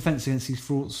last line of defence against these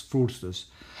fraudsters.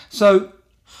 So...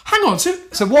 Hang on.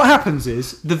 So what happens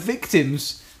is the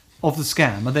victims of the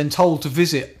scam are then told to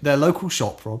visit their local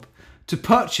shop, Rob, to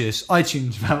purchase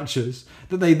iTunes vouchers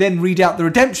that they then read out the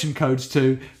redemption codes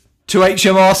to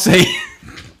HMRC,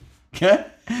 yeah?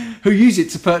 Who use it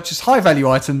to purchase high-value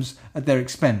items at their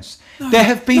expense. There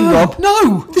have been, Rob...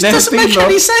 No, this doesn't make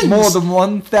any sense. More than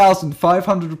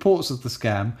 1,500 reports of the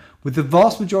scam, with the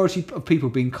vast majority of people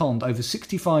being conned over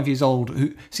 65 years old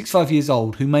who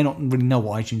may not really know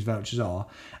what iTunes vouchers are,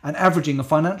 and averaging a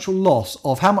financial loss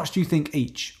of how much do you think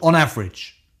each, on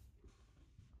average?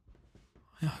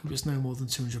 I hope it's no more than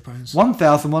 £200.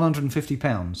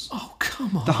 £1,150. Oh,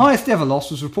 come on. The highest ever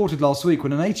loss was reported last week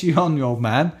when an 81-year-old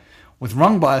man was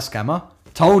rung by a scammer,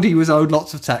 told he was owed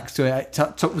lots of tax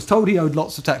was told he owed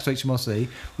lots of tax to HMRC,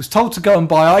 was told to go and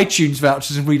buy iTunes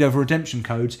vouchers and read over redemption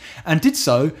codes, and did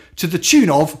so to the tune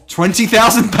of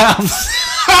 £20,000.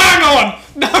 Hang on!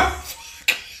 No!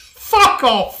 Fuck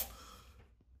off!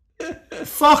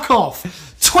 Fuck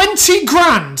off! 20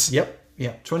 grand!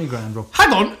 Yep, 20 grand, Rob.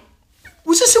 Hang on!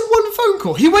 Was this a one phone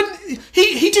call? He went.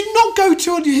 He did not go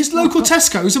to his local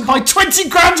Tesco's and buy 20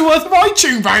 grand worth of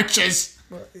iTunes vouchers.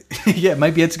 Yeah,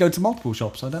 maybe he had to go to multiple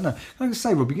shops. I don't know. Like I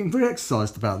say, Rob, you're getting very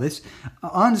exercised about this.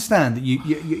 I understand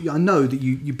that I know that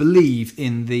you believe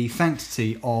in the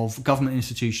sanctity of government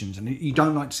institutions, and you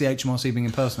don't like to see HMRC being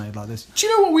impersonated like this. Do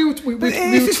you know what we were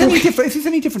if it's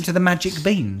any different to the magic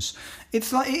beans,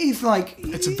 it's a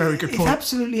very good point. It's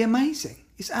absolutely amazing.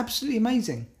 It's absolutely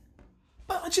amazing.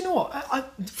 But do you know what?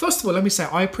 First of all, let me say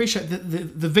I appreciate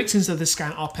that the victims of this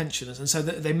scam are pensioners, and so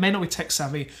they may not be tech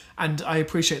savvy, and I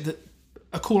appreciate that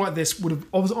a call like this would have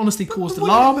honestly caused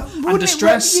alarm and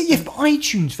distress. But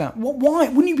iTunes voucher. Why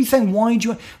wouldn't you be saying why do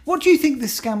you? What do you think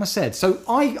this scammer said? So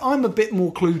I'm a bit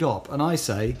more clued up, and I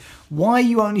say, why are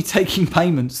you only taking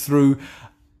payments through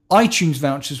iTunes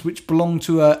vouchers which belong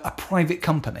to a private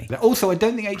company? Also, I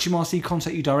don't think HMRC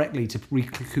contact you directly to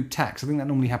recoup tax. I think that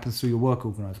normally happens through your work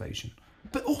organisation.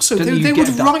 But also, they would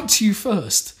write to you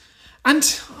first. And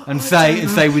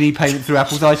say we need payment through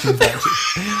Apple's iTunes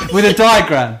vouchers with a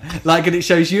diagram, and it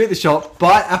shows you at the shop,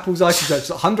 buy Apple's iTunes vouchers,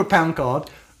 £100 card,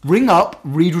 ring up,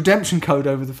 read redemption code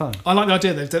over the phone. I like the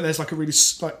idea that there's like a really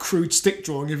crude stick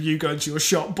drawing of you going to your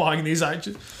shop buying these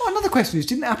vouchers. Well, another question is,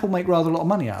 didn't Apple make rather a lot of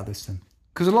money out of this then?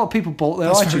 Because a lot of people bought their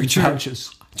iTunes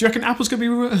vouchers. Do you reckon Apple's going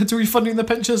to be refunding the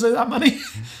pensioners that money?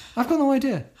 I've got no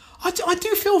idea. I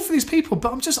do feel for these people,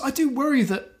 but I do worry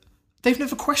that they've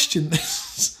never questioned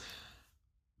this.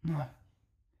 No.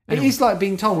 Anyway. It is like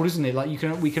being told, isn't it? Like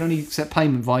we can only accept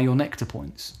payment via your Nectar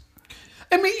points.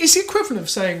 I mean, it's the equivalent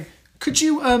of saying, could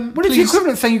you... Well, it's the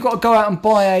equivalent of saying you've got to go out and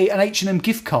buy an H&M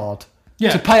gift card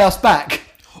to pay us back.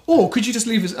 Or could you just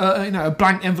leave us a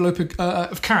blank envelope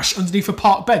of cash underneath a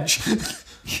park bench?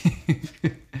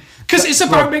 Because it's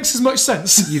about makes as much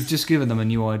sense. You've just given them a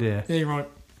new idea. Yeah, you're right.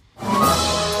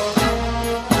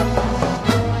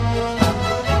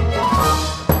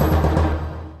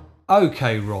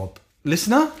 Okay, Rob.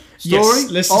 Listener story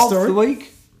of the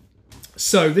week?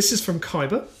 So, this is from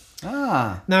Kyber.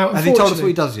 Now, has he told us what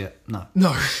he does yet?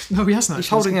 No, he hasn't. He's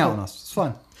holding out on us. It's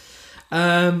fine.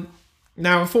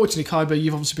 Now, unfortunately, Kyber,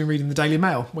 you've obviously been reading the Daily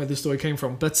Mail, where the story came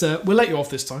from, but we'll let you off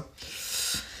this time.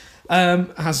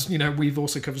 As you know, we've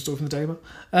also covered a story from the Daily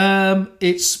Mail.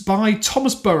 It's by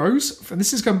Thomas Burrows, and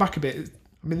this is going back a bit.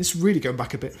 I mean, this is really going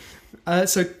back a bit.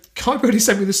 So, Kyber already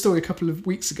sent me the story a couple of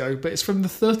weeks ago, but it's from the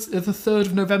 3rd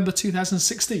of November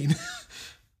 2016.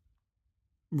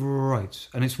 Right,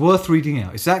 and it's worth reading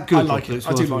out. Is that good? I like it.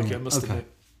 I do like it, I must admit.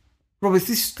 Rob,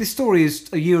 this story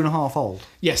is a year and a half old.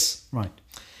 Yes. Right.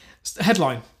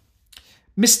 Headline.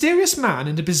 Mysterious man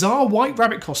in a bizarre white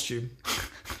rabbit costume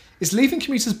is leaving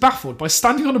commuters baffled by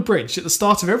standing on a bridge at the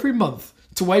start of every month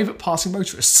to wave at passing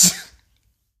motorists.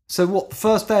 So what, the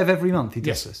first day of every month he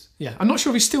does this? Yeah, I'm not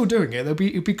sure if he's still doing it. It'd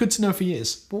be good to know if he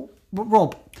is. But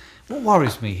Rob, what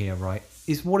worries me here, right,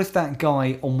 is what if that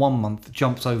guy on 1 month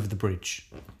jumps over the bridge?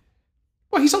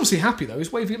 Well, he's obviously happy, though.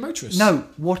 He's waving at motorists. No,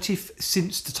 what if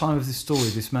since the time of this story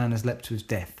this man has leapt to his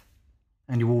death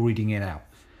and you're all reading it out?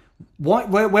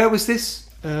 Where was this?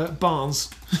 Barnes.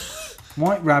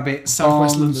 White Rabbit,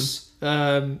 Southwest Barnes,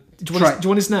 London. Do you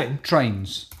want his name?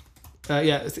 Trains.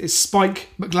 Yeah, it's Spike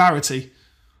McGlarity.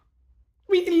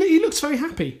 I mean, he looks very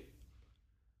happy.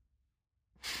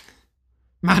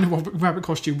 Man in a rabbit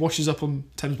costume washes up on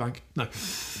Thames Bank. No.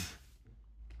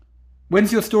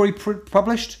 When's your story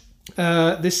published?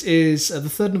 This is the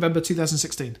 3rd November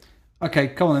 2016. Okay,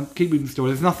 come on then. Keep reading the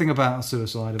story. There's nothing about a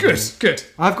suicide. Good.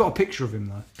 I've got a picture of him,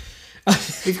 though.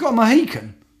 He's got a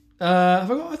Mohican. Have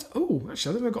I got?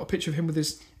 Actually, I think I've got a picture of him with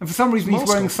his... And for some reason, he's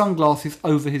wearing sunglasses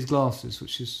over his glasses,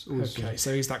 which is always... Okay,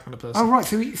 so he's that kind of person. Oh, right.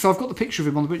 So I've got the picture of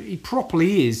him on the bridge. He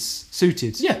properly is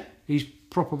suited. Yeah. He's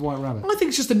proper White Rabbit. I think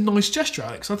it's just a nice gesture,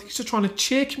 Alex. I think he's just trying to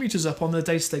cheer commuters up on their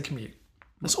day-to-day commute.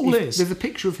 That's all it is. There's a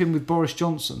picture of him with Boris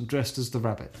Johnson dressed as the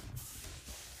rabbit.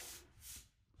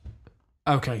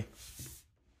 Okay.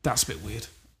 That's a bit weird.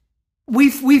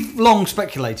 We've long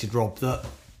speculated, Rob, that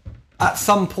at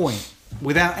some point,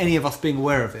 without any of us being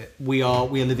aware of it, we are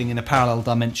living in a parallel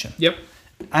dimension. Yep.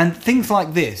 And things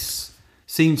like this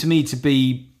seem to me to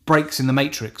be breaks in the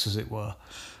matrix, as it were,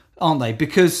 aren't they?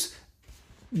 Because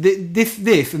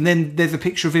this, and then there's a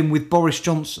picture of him with Boris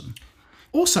Johnson.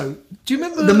 Also, do you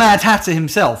remember... The Mad Hatter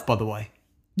himself, by the way.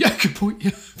 Yeah, good point.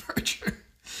 Yeah, very true.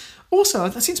 Also, I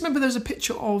seem to remember there's a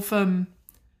picture of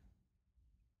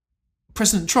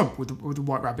President Trump with the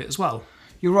White Rabbit as well.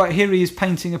 You're right. Here he is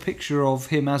painting a picture of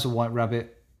him as a White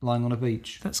Rabbit lying on a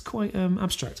beach. That's quite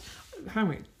abstract. Hang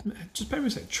on, just bear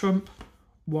with me a sec. Trump,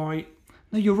 White...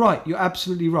 No, you're right. You're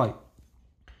absolutely right.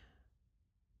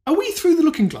 Are we through the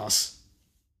looking glass?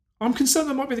 I'm concerned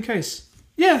that might be the case.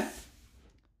 Yeah.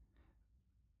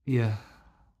 Yeah.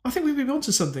 I think we may be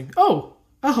onto something. Oh,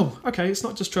 okay. It's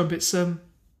not just Trump. It's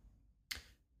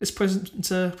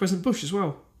President Bush as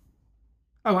well.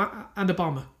 Oh, and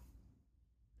Obama.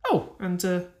 Oh,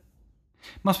 and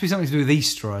must be something to do with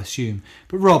Easter, I assume.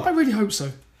 But Rob, I really hope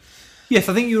so. Yes,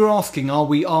 I think you were asking, are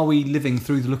we living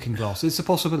through the looking glass? It's a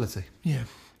possibility. Yeah.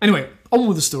 Anyway, on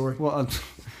with the story. Well,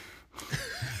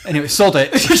 anyway, sod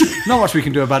it. Not much we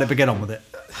can do about it, but get on with it.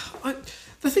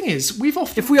 The thing is, we've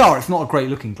often... If we are, it's not a great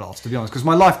looking glass, to be honest, because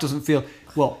my life doesn't feel...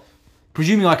 Well,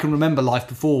 Presuming I can remember life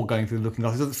before going through the looking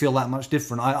glass, it doesn't feel that much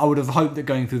different. I would have hoped that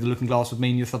going through the looking glass would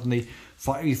mean you're suddenly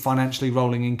financially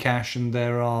rolling in cash and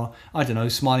there are, I don't know,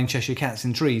 smiling Cheshire cats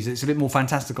in trees. It's a bit more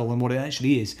fantastical than what it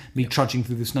actually is, me trudging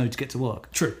through the snow to get to work.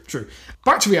 True.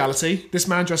 Back to reality, this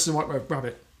man dressed as a white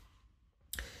rabbit.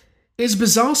 It's a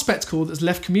bizarre spectacle that's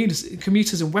left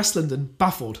commuters in West London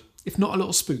baffled, if not a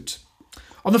little spooked.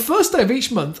 On the first day of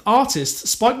each month, artist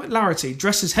Spike McLarity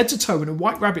dresses head to toe in a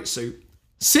white rabbit suit,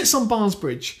 sits on Barnes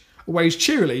Bridge, and waves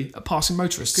cheerily at passing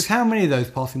motorists. Because how many of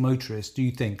those passing motorists do you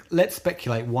think, let's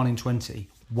speculate 1 in 20,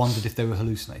 wondered if they were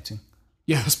hallucinating?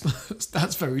 Yeah,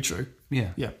 that's very true.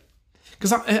 Yeah.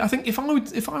 Because I think if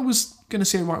I was going to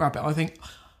see a white rabbit, I think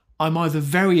I'm either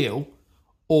very ill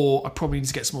or I probably need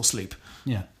to get some more sleep.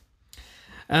 Yeah.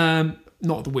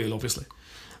 Not at the wheel, obviously.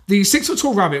 The 6 foot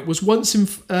tall rabbit was once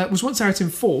out in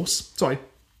force.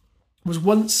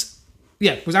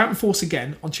 Was out in force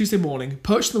again on Tuesday morning,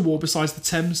 perched on the wall beside the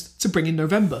Thames to bring in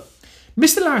November.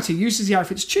 Mr. Larity uses the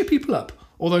outfit to cheer people up,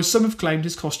 although some have claimed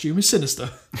his costume is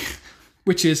sinister,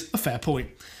 which is a fair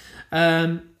point.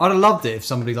 I'd have loved it if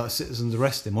somebody like citizens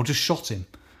arrested him or just shot him.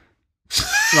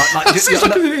 That seems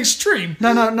like an extreme.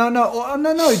 No. Do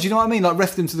you know what I mean? Like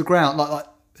wrestled him to the ground, like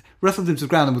wrestled him to the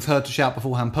ground and was heard to shout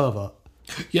beforehand, "Pervert."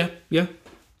 Yeah.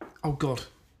 Oh God.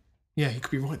 Yeah, you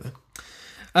could be right there.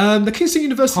 The Kingston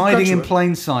University hiding graduate, in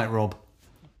plain sight, Rob.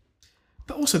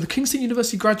 But also the Kingston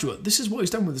University graduate. This is what he's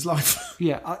done with his life.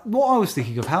 Yeah. What I was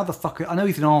thinking of, how the fuck? I know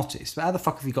he's an artist, but how the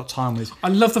fuck has he got time with his? I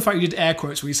love the fact you did air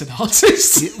quotes when you said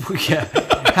artist. Yeah.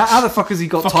 How the fuck has he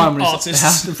got time? How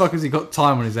the fuck has he got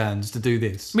time on his hands to do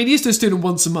this? I mean, he is just doing it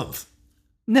once a month.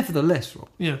 Nevertheless, Rob.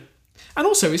 Yeah. And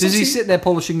also, does he sit there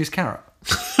polishing his carrot?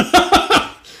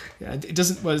 Yeah, it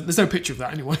doesn't. Well, there's no picture of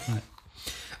that anyway. Right.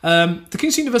 The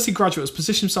Kingston University graduate has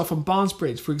positioned himself on Barnes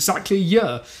Bridge for exactly a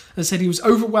year and said he was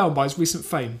overwhelmed by his recent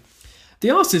fame.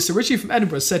 The artist, originally from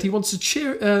Edinburgh, said he wanted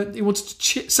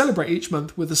to celebrate each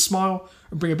month with a smile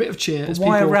and bring a bit of cheer. But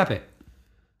why a rabbit?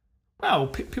 Well,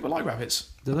 people like rabbits.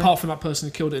 Do they? Apart from that person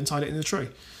who killed it and tied it in the tree.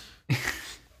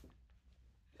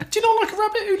 Do you not like a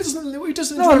rabbit? Who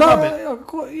doesn't enjoy a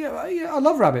rabbit? Yeah, I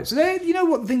love rabbits. You know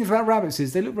what the thing is about rabbits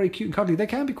is they look very cute and cuddly. They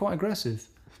can be quite aggressive.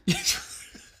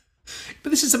 But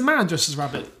this is a man dressed as a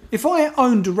rabbit. If I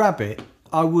owned a rabbit,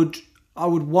 I would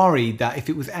worry that if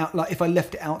it was out, like if I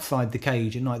left it outside the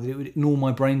cage at night, that it would gnaw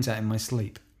my brains out in my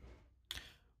sleep.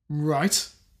 Right.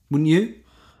 Wouldn't you?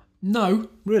 No.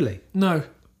 Really? No.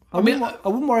 I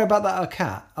wouldn't worry about that with a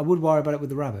cat. I would worry about it with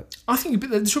the rabbit. I think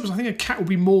the trouble is, I think a cat would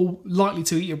be more likely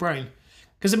to eat your brain.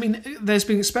 Because, I mean, there's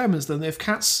been experiments done that if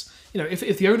cats,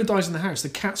 if the owner dies in the house, the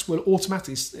cats will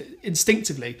automatically,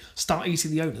 instinctively start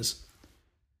eating the owners.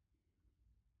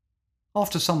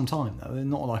 After some time, though,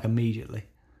 not like immediately.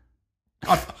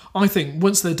 I think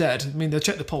once they're dead, I mean, they'll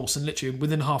check the pulse and literally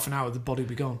within half an hour, the body will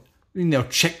be gone. They'll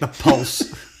check the pulse.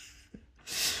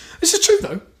 This is true,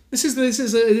 though. This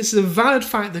is a valid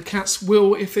fact that cats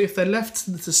will, if they're left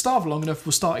to starve long enough,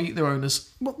 will start eating their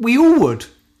owners. We all would.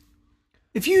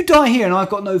 If you die here and I've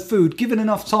got no food, given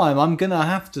enough time, I'm going to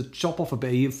have to chop off a bit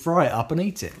of you, fry it up and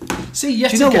eat it. See,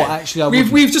 yes, do you know what? Actually,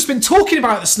 we've just been talking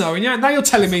about the snow, and now you're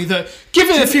telling me that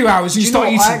given it a few hours, you start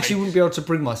eating. I actually wouldn't be able to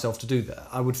bring myself to do that.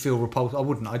 I would feel repulsed. I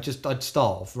wouldn't. I'd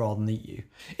starve rather than eat you.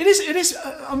 It is.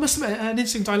 I must admit, an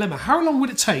interesting dilemma. How long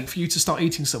would it take for you to start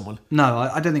eating someone? No,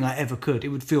 I don't think I ever could. It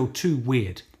would feel too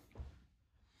weird.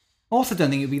 I also don't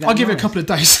think it'd be that. I'll give it a couple of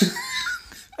days.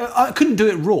 I couldn't do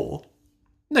it raw.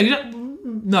 No, you don't.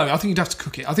 No, I think you'd have to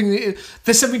cook it. I think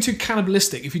there's something too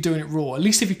cannibalistic if you're doing it raw. At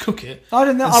least if you cook it. I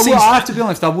don't know. I have to be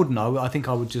honest. I wouldn't know. I think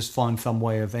I would just find some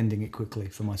way of ending it quickly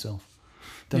for myself.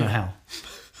 Don't know how.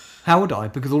 How would I?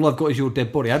 Because all I've got is your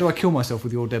dead body. How do I kill myself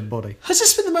with your dead body? Has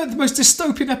this been the most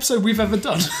dystopian episode we've ever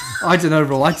done? I don't know,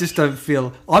 Rob. I just don't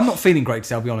feel. I'm not feeling great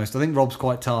today, I'll be honest. I think Rob's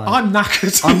quite tired. I'm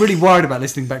knackered. I'm really worried about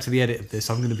listening back to the edit of this.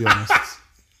 I'm going to be honest.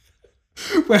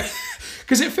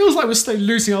 Because it feels like we're still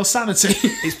losing our sanity.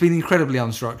 It's been incredibly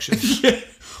unstructured. Yeah,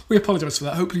 we apologise for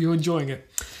that. Hopefully you're enjoying it.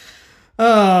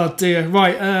 Oh dear.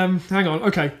 Right, hang on.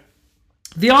 Okay.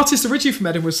 The artist originally from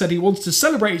Edinburgh said he wanted to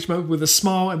celebrate each moment with a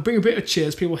smile and bring a bit of cheer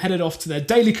as people headed off to their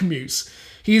daily commutes.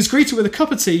 He is greeted with a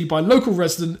cup of tea by local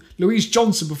resident Louise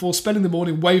Johnson before spending the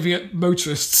morning waving at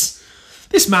motorists.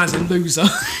 This man's a loser.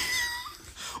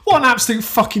 What an absolute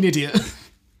fucking idiot.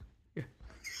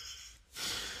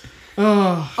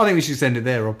 I think we should send it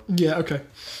there, Rob. Yeah, okay.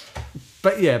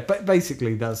 But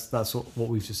basically that's what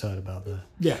we've just heard about there.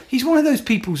 Yeah. He's one of those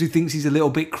people who thinks he's a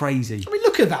little bit crazy. I mean,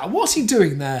 look at that. What's he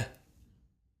doing there?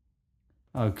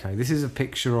 Okay, this is a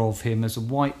picture of him as a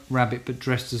white rabbit but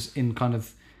dressed as in kind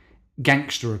of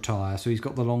gangster attire. So he's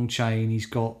got the long chain, he's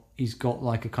got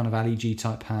like a kind of Ali G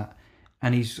type hat,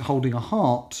 and he's holding a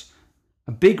heart,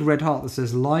 a big red heart that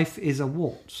says "Life is a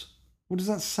what?" What does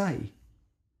that say?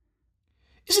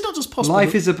 Is it not just possible?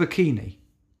 Life is a bikini.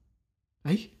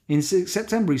 Eh? In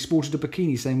September, he sported a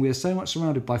bikini saying, "We are so much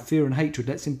surrounded by fear and hatred.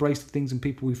 Let's embrace the things and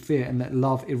people we fear and let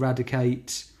love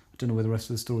eradicate." I don't know where the rest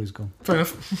of the story's gone. Fair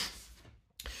enough.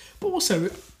 But also,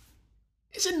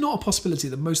 is it not a possibility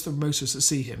that most of the motorists that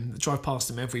see him, that drive past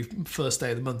him every first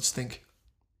day of the month, just think,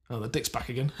 "Oh, the dick's back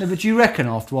again"? No, but do you reckon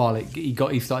after a while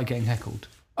he started getting heckled?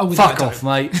 Oh, fuck off,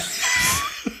 mate.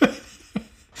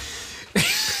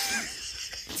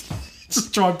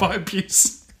 Just drive-by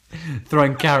abuse.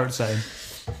 Throwing carrots at him.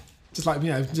 Just like,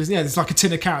 there's like a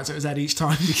tin of carrots at his head each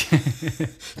time.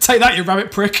 Take that, you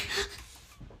rabbit prick.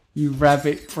 You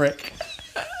rabbit prick.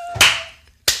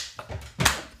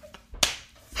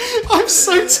 I'm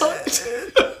so tired.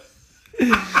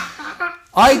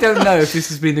 I don't know if this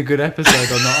has been a good episode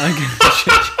or not.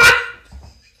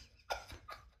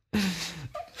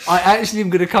 I actually am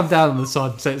going to come down on the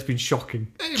side and say it's been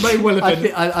shocking. It may well have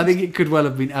been. I think it could well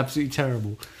have been absolutely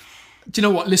terrible. Do you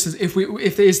know what, listeners? If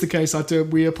it is the case,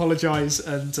 we apologise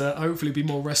and hopefully be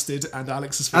more rested. And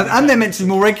Alex is feeling and they're meant to be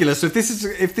more regular. So if this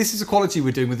is a quality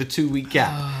we're doing with a 2-week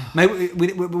gap, maybe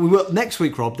we will next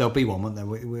week, Rob. There'll be one, won't there?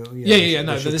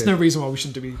 No, there's no reason why we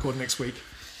shouldn't be recording next week.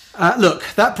 Look,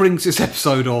 that brings this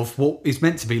episode of what is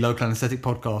meant to be Local Anaesthetic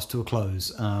Podcast to a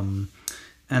close. And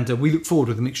we look forward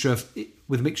with a mixture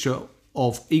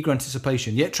of eager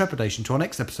anticipation yet trepidation to our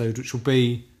next episode, which will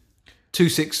be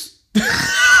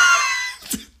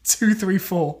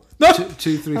 234. No,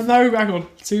 234. No, hang on.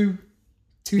 2.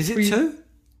 Is it 2?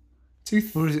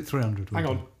 2. Or is it 300? Hang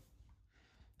on.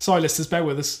 Sorry, listeners, bear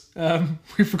with us.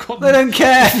 We've forgotten. They don't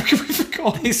care. We've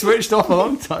forgotten. He switched off a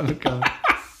long time ago.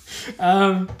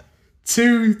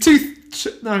 2.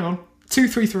 No, hang on.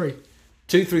 233.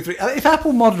 233. If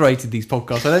Apple moderated these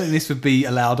podcasts, I don't think this would be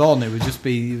allowed on. It would just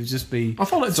be. I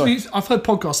feel like I've heard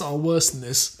podcasts that are worse than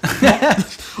this.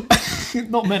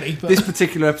 Not many, but this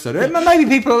particular episode. Maybe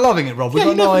people are loving it, Rob. We've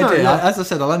got no idea. As I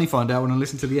said, I'll only find out when I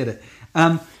listen to the edit.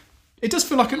 It does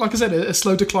feel like I said, a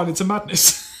slow decline into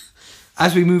madness.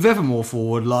 As we move ever more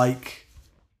forward, like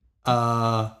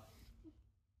a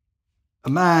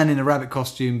man in a rabbit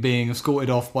costume being escorted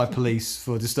off by police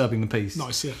for disturbing the peace.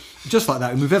 Nice, yeah. Just like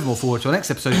that, we move ever more forward to our next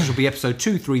episode, which will be episode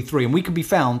 233, and we can be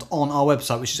found on our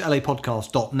website, which is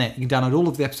lapodcast.net. You can download all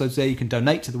of the episodes there. You can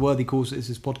donate to the worthy cause that is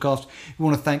this podcast. We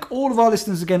want to thank all of our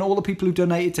listeners again, all the people who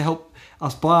donated to help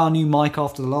us buy our new mic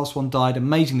after the last one died.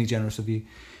 Amazingly generous of you.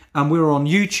 And we're on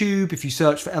YouTube. If you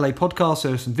search for LA Podcast,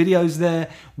 there are some videos there.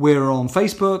 We're on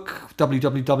Facebook,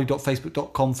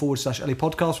 www.facebook.com/LA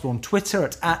Podcast. We're on Twitter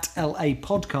at LA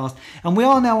Podcast. And we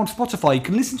are now on Spotify. You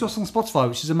can listen to us on Spotify,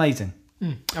 which is amazing.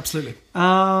 Absolutely.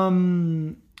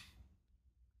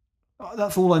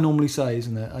 That's all I normally say,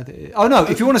 isn't it? Oh no!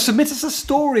 If you want to submit us a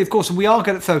story, of course, and we are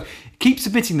going to. So keep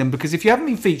submitting them, because if you haven't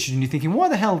been featured and you're thinking, why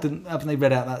the hell haven't they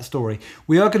read out that story?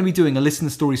 We are going to be doing a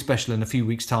listener story special in a few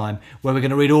weeks' time, where we're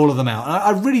going to read all of them out. And I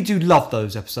really do love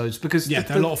those episodes, because they're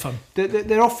a lot of fun.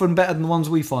 They're often better than the ones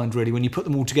we find, really, when you put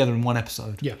them all together in one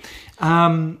episode. Yeah.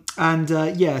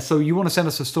 So you want to send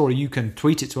us a story? You can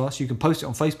tweet it to us. You can post it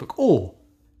on Facebook, or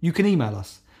you can email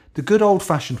us the good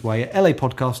old-fashioned way at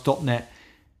lapodcast.net.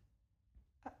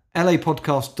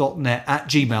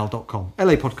 lapodcast.net@gmail.com.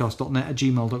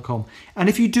 lapodcast.net@gmail.com. And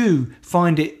if you do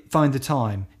find the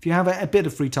time, if you have a bit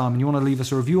of free time and you want to leave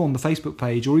us a review on the Facebook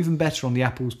page, or even better on the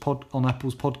Apple's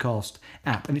podcast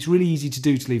app, and it's really easy to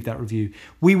do, to leave that review,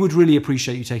 we would really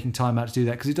appreciate you taking time out to do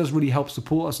that, because it does really help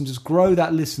support us and just grow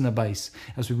that listener base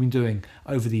as we've been doing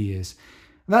over the years.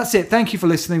 And that's it. Thank you for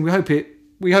listening. We hope it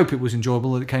was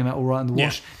enjoyable, that it came out all right in the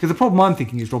wash. Because the problem I'm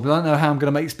thinking is, Rob, I don't know how I'm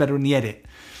going to make this better in the edit.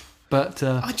 But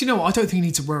do you know what? I don't think you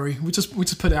need to worry. We just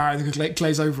put it out and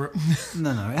glaze over it.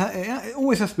 No. It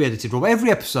always has to be edited, Rob.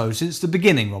 Every episode since the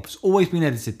beginning, Rob, has always been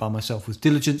edited by myself with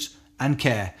diligence and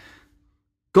care.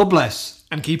 God bless.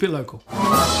 And keep it local.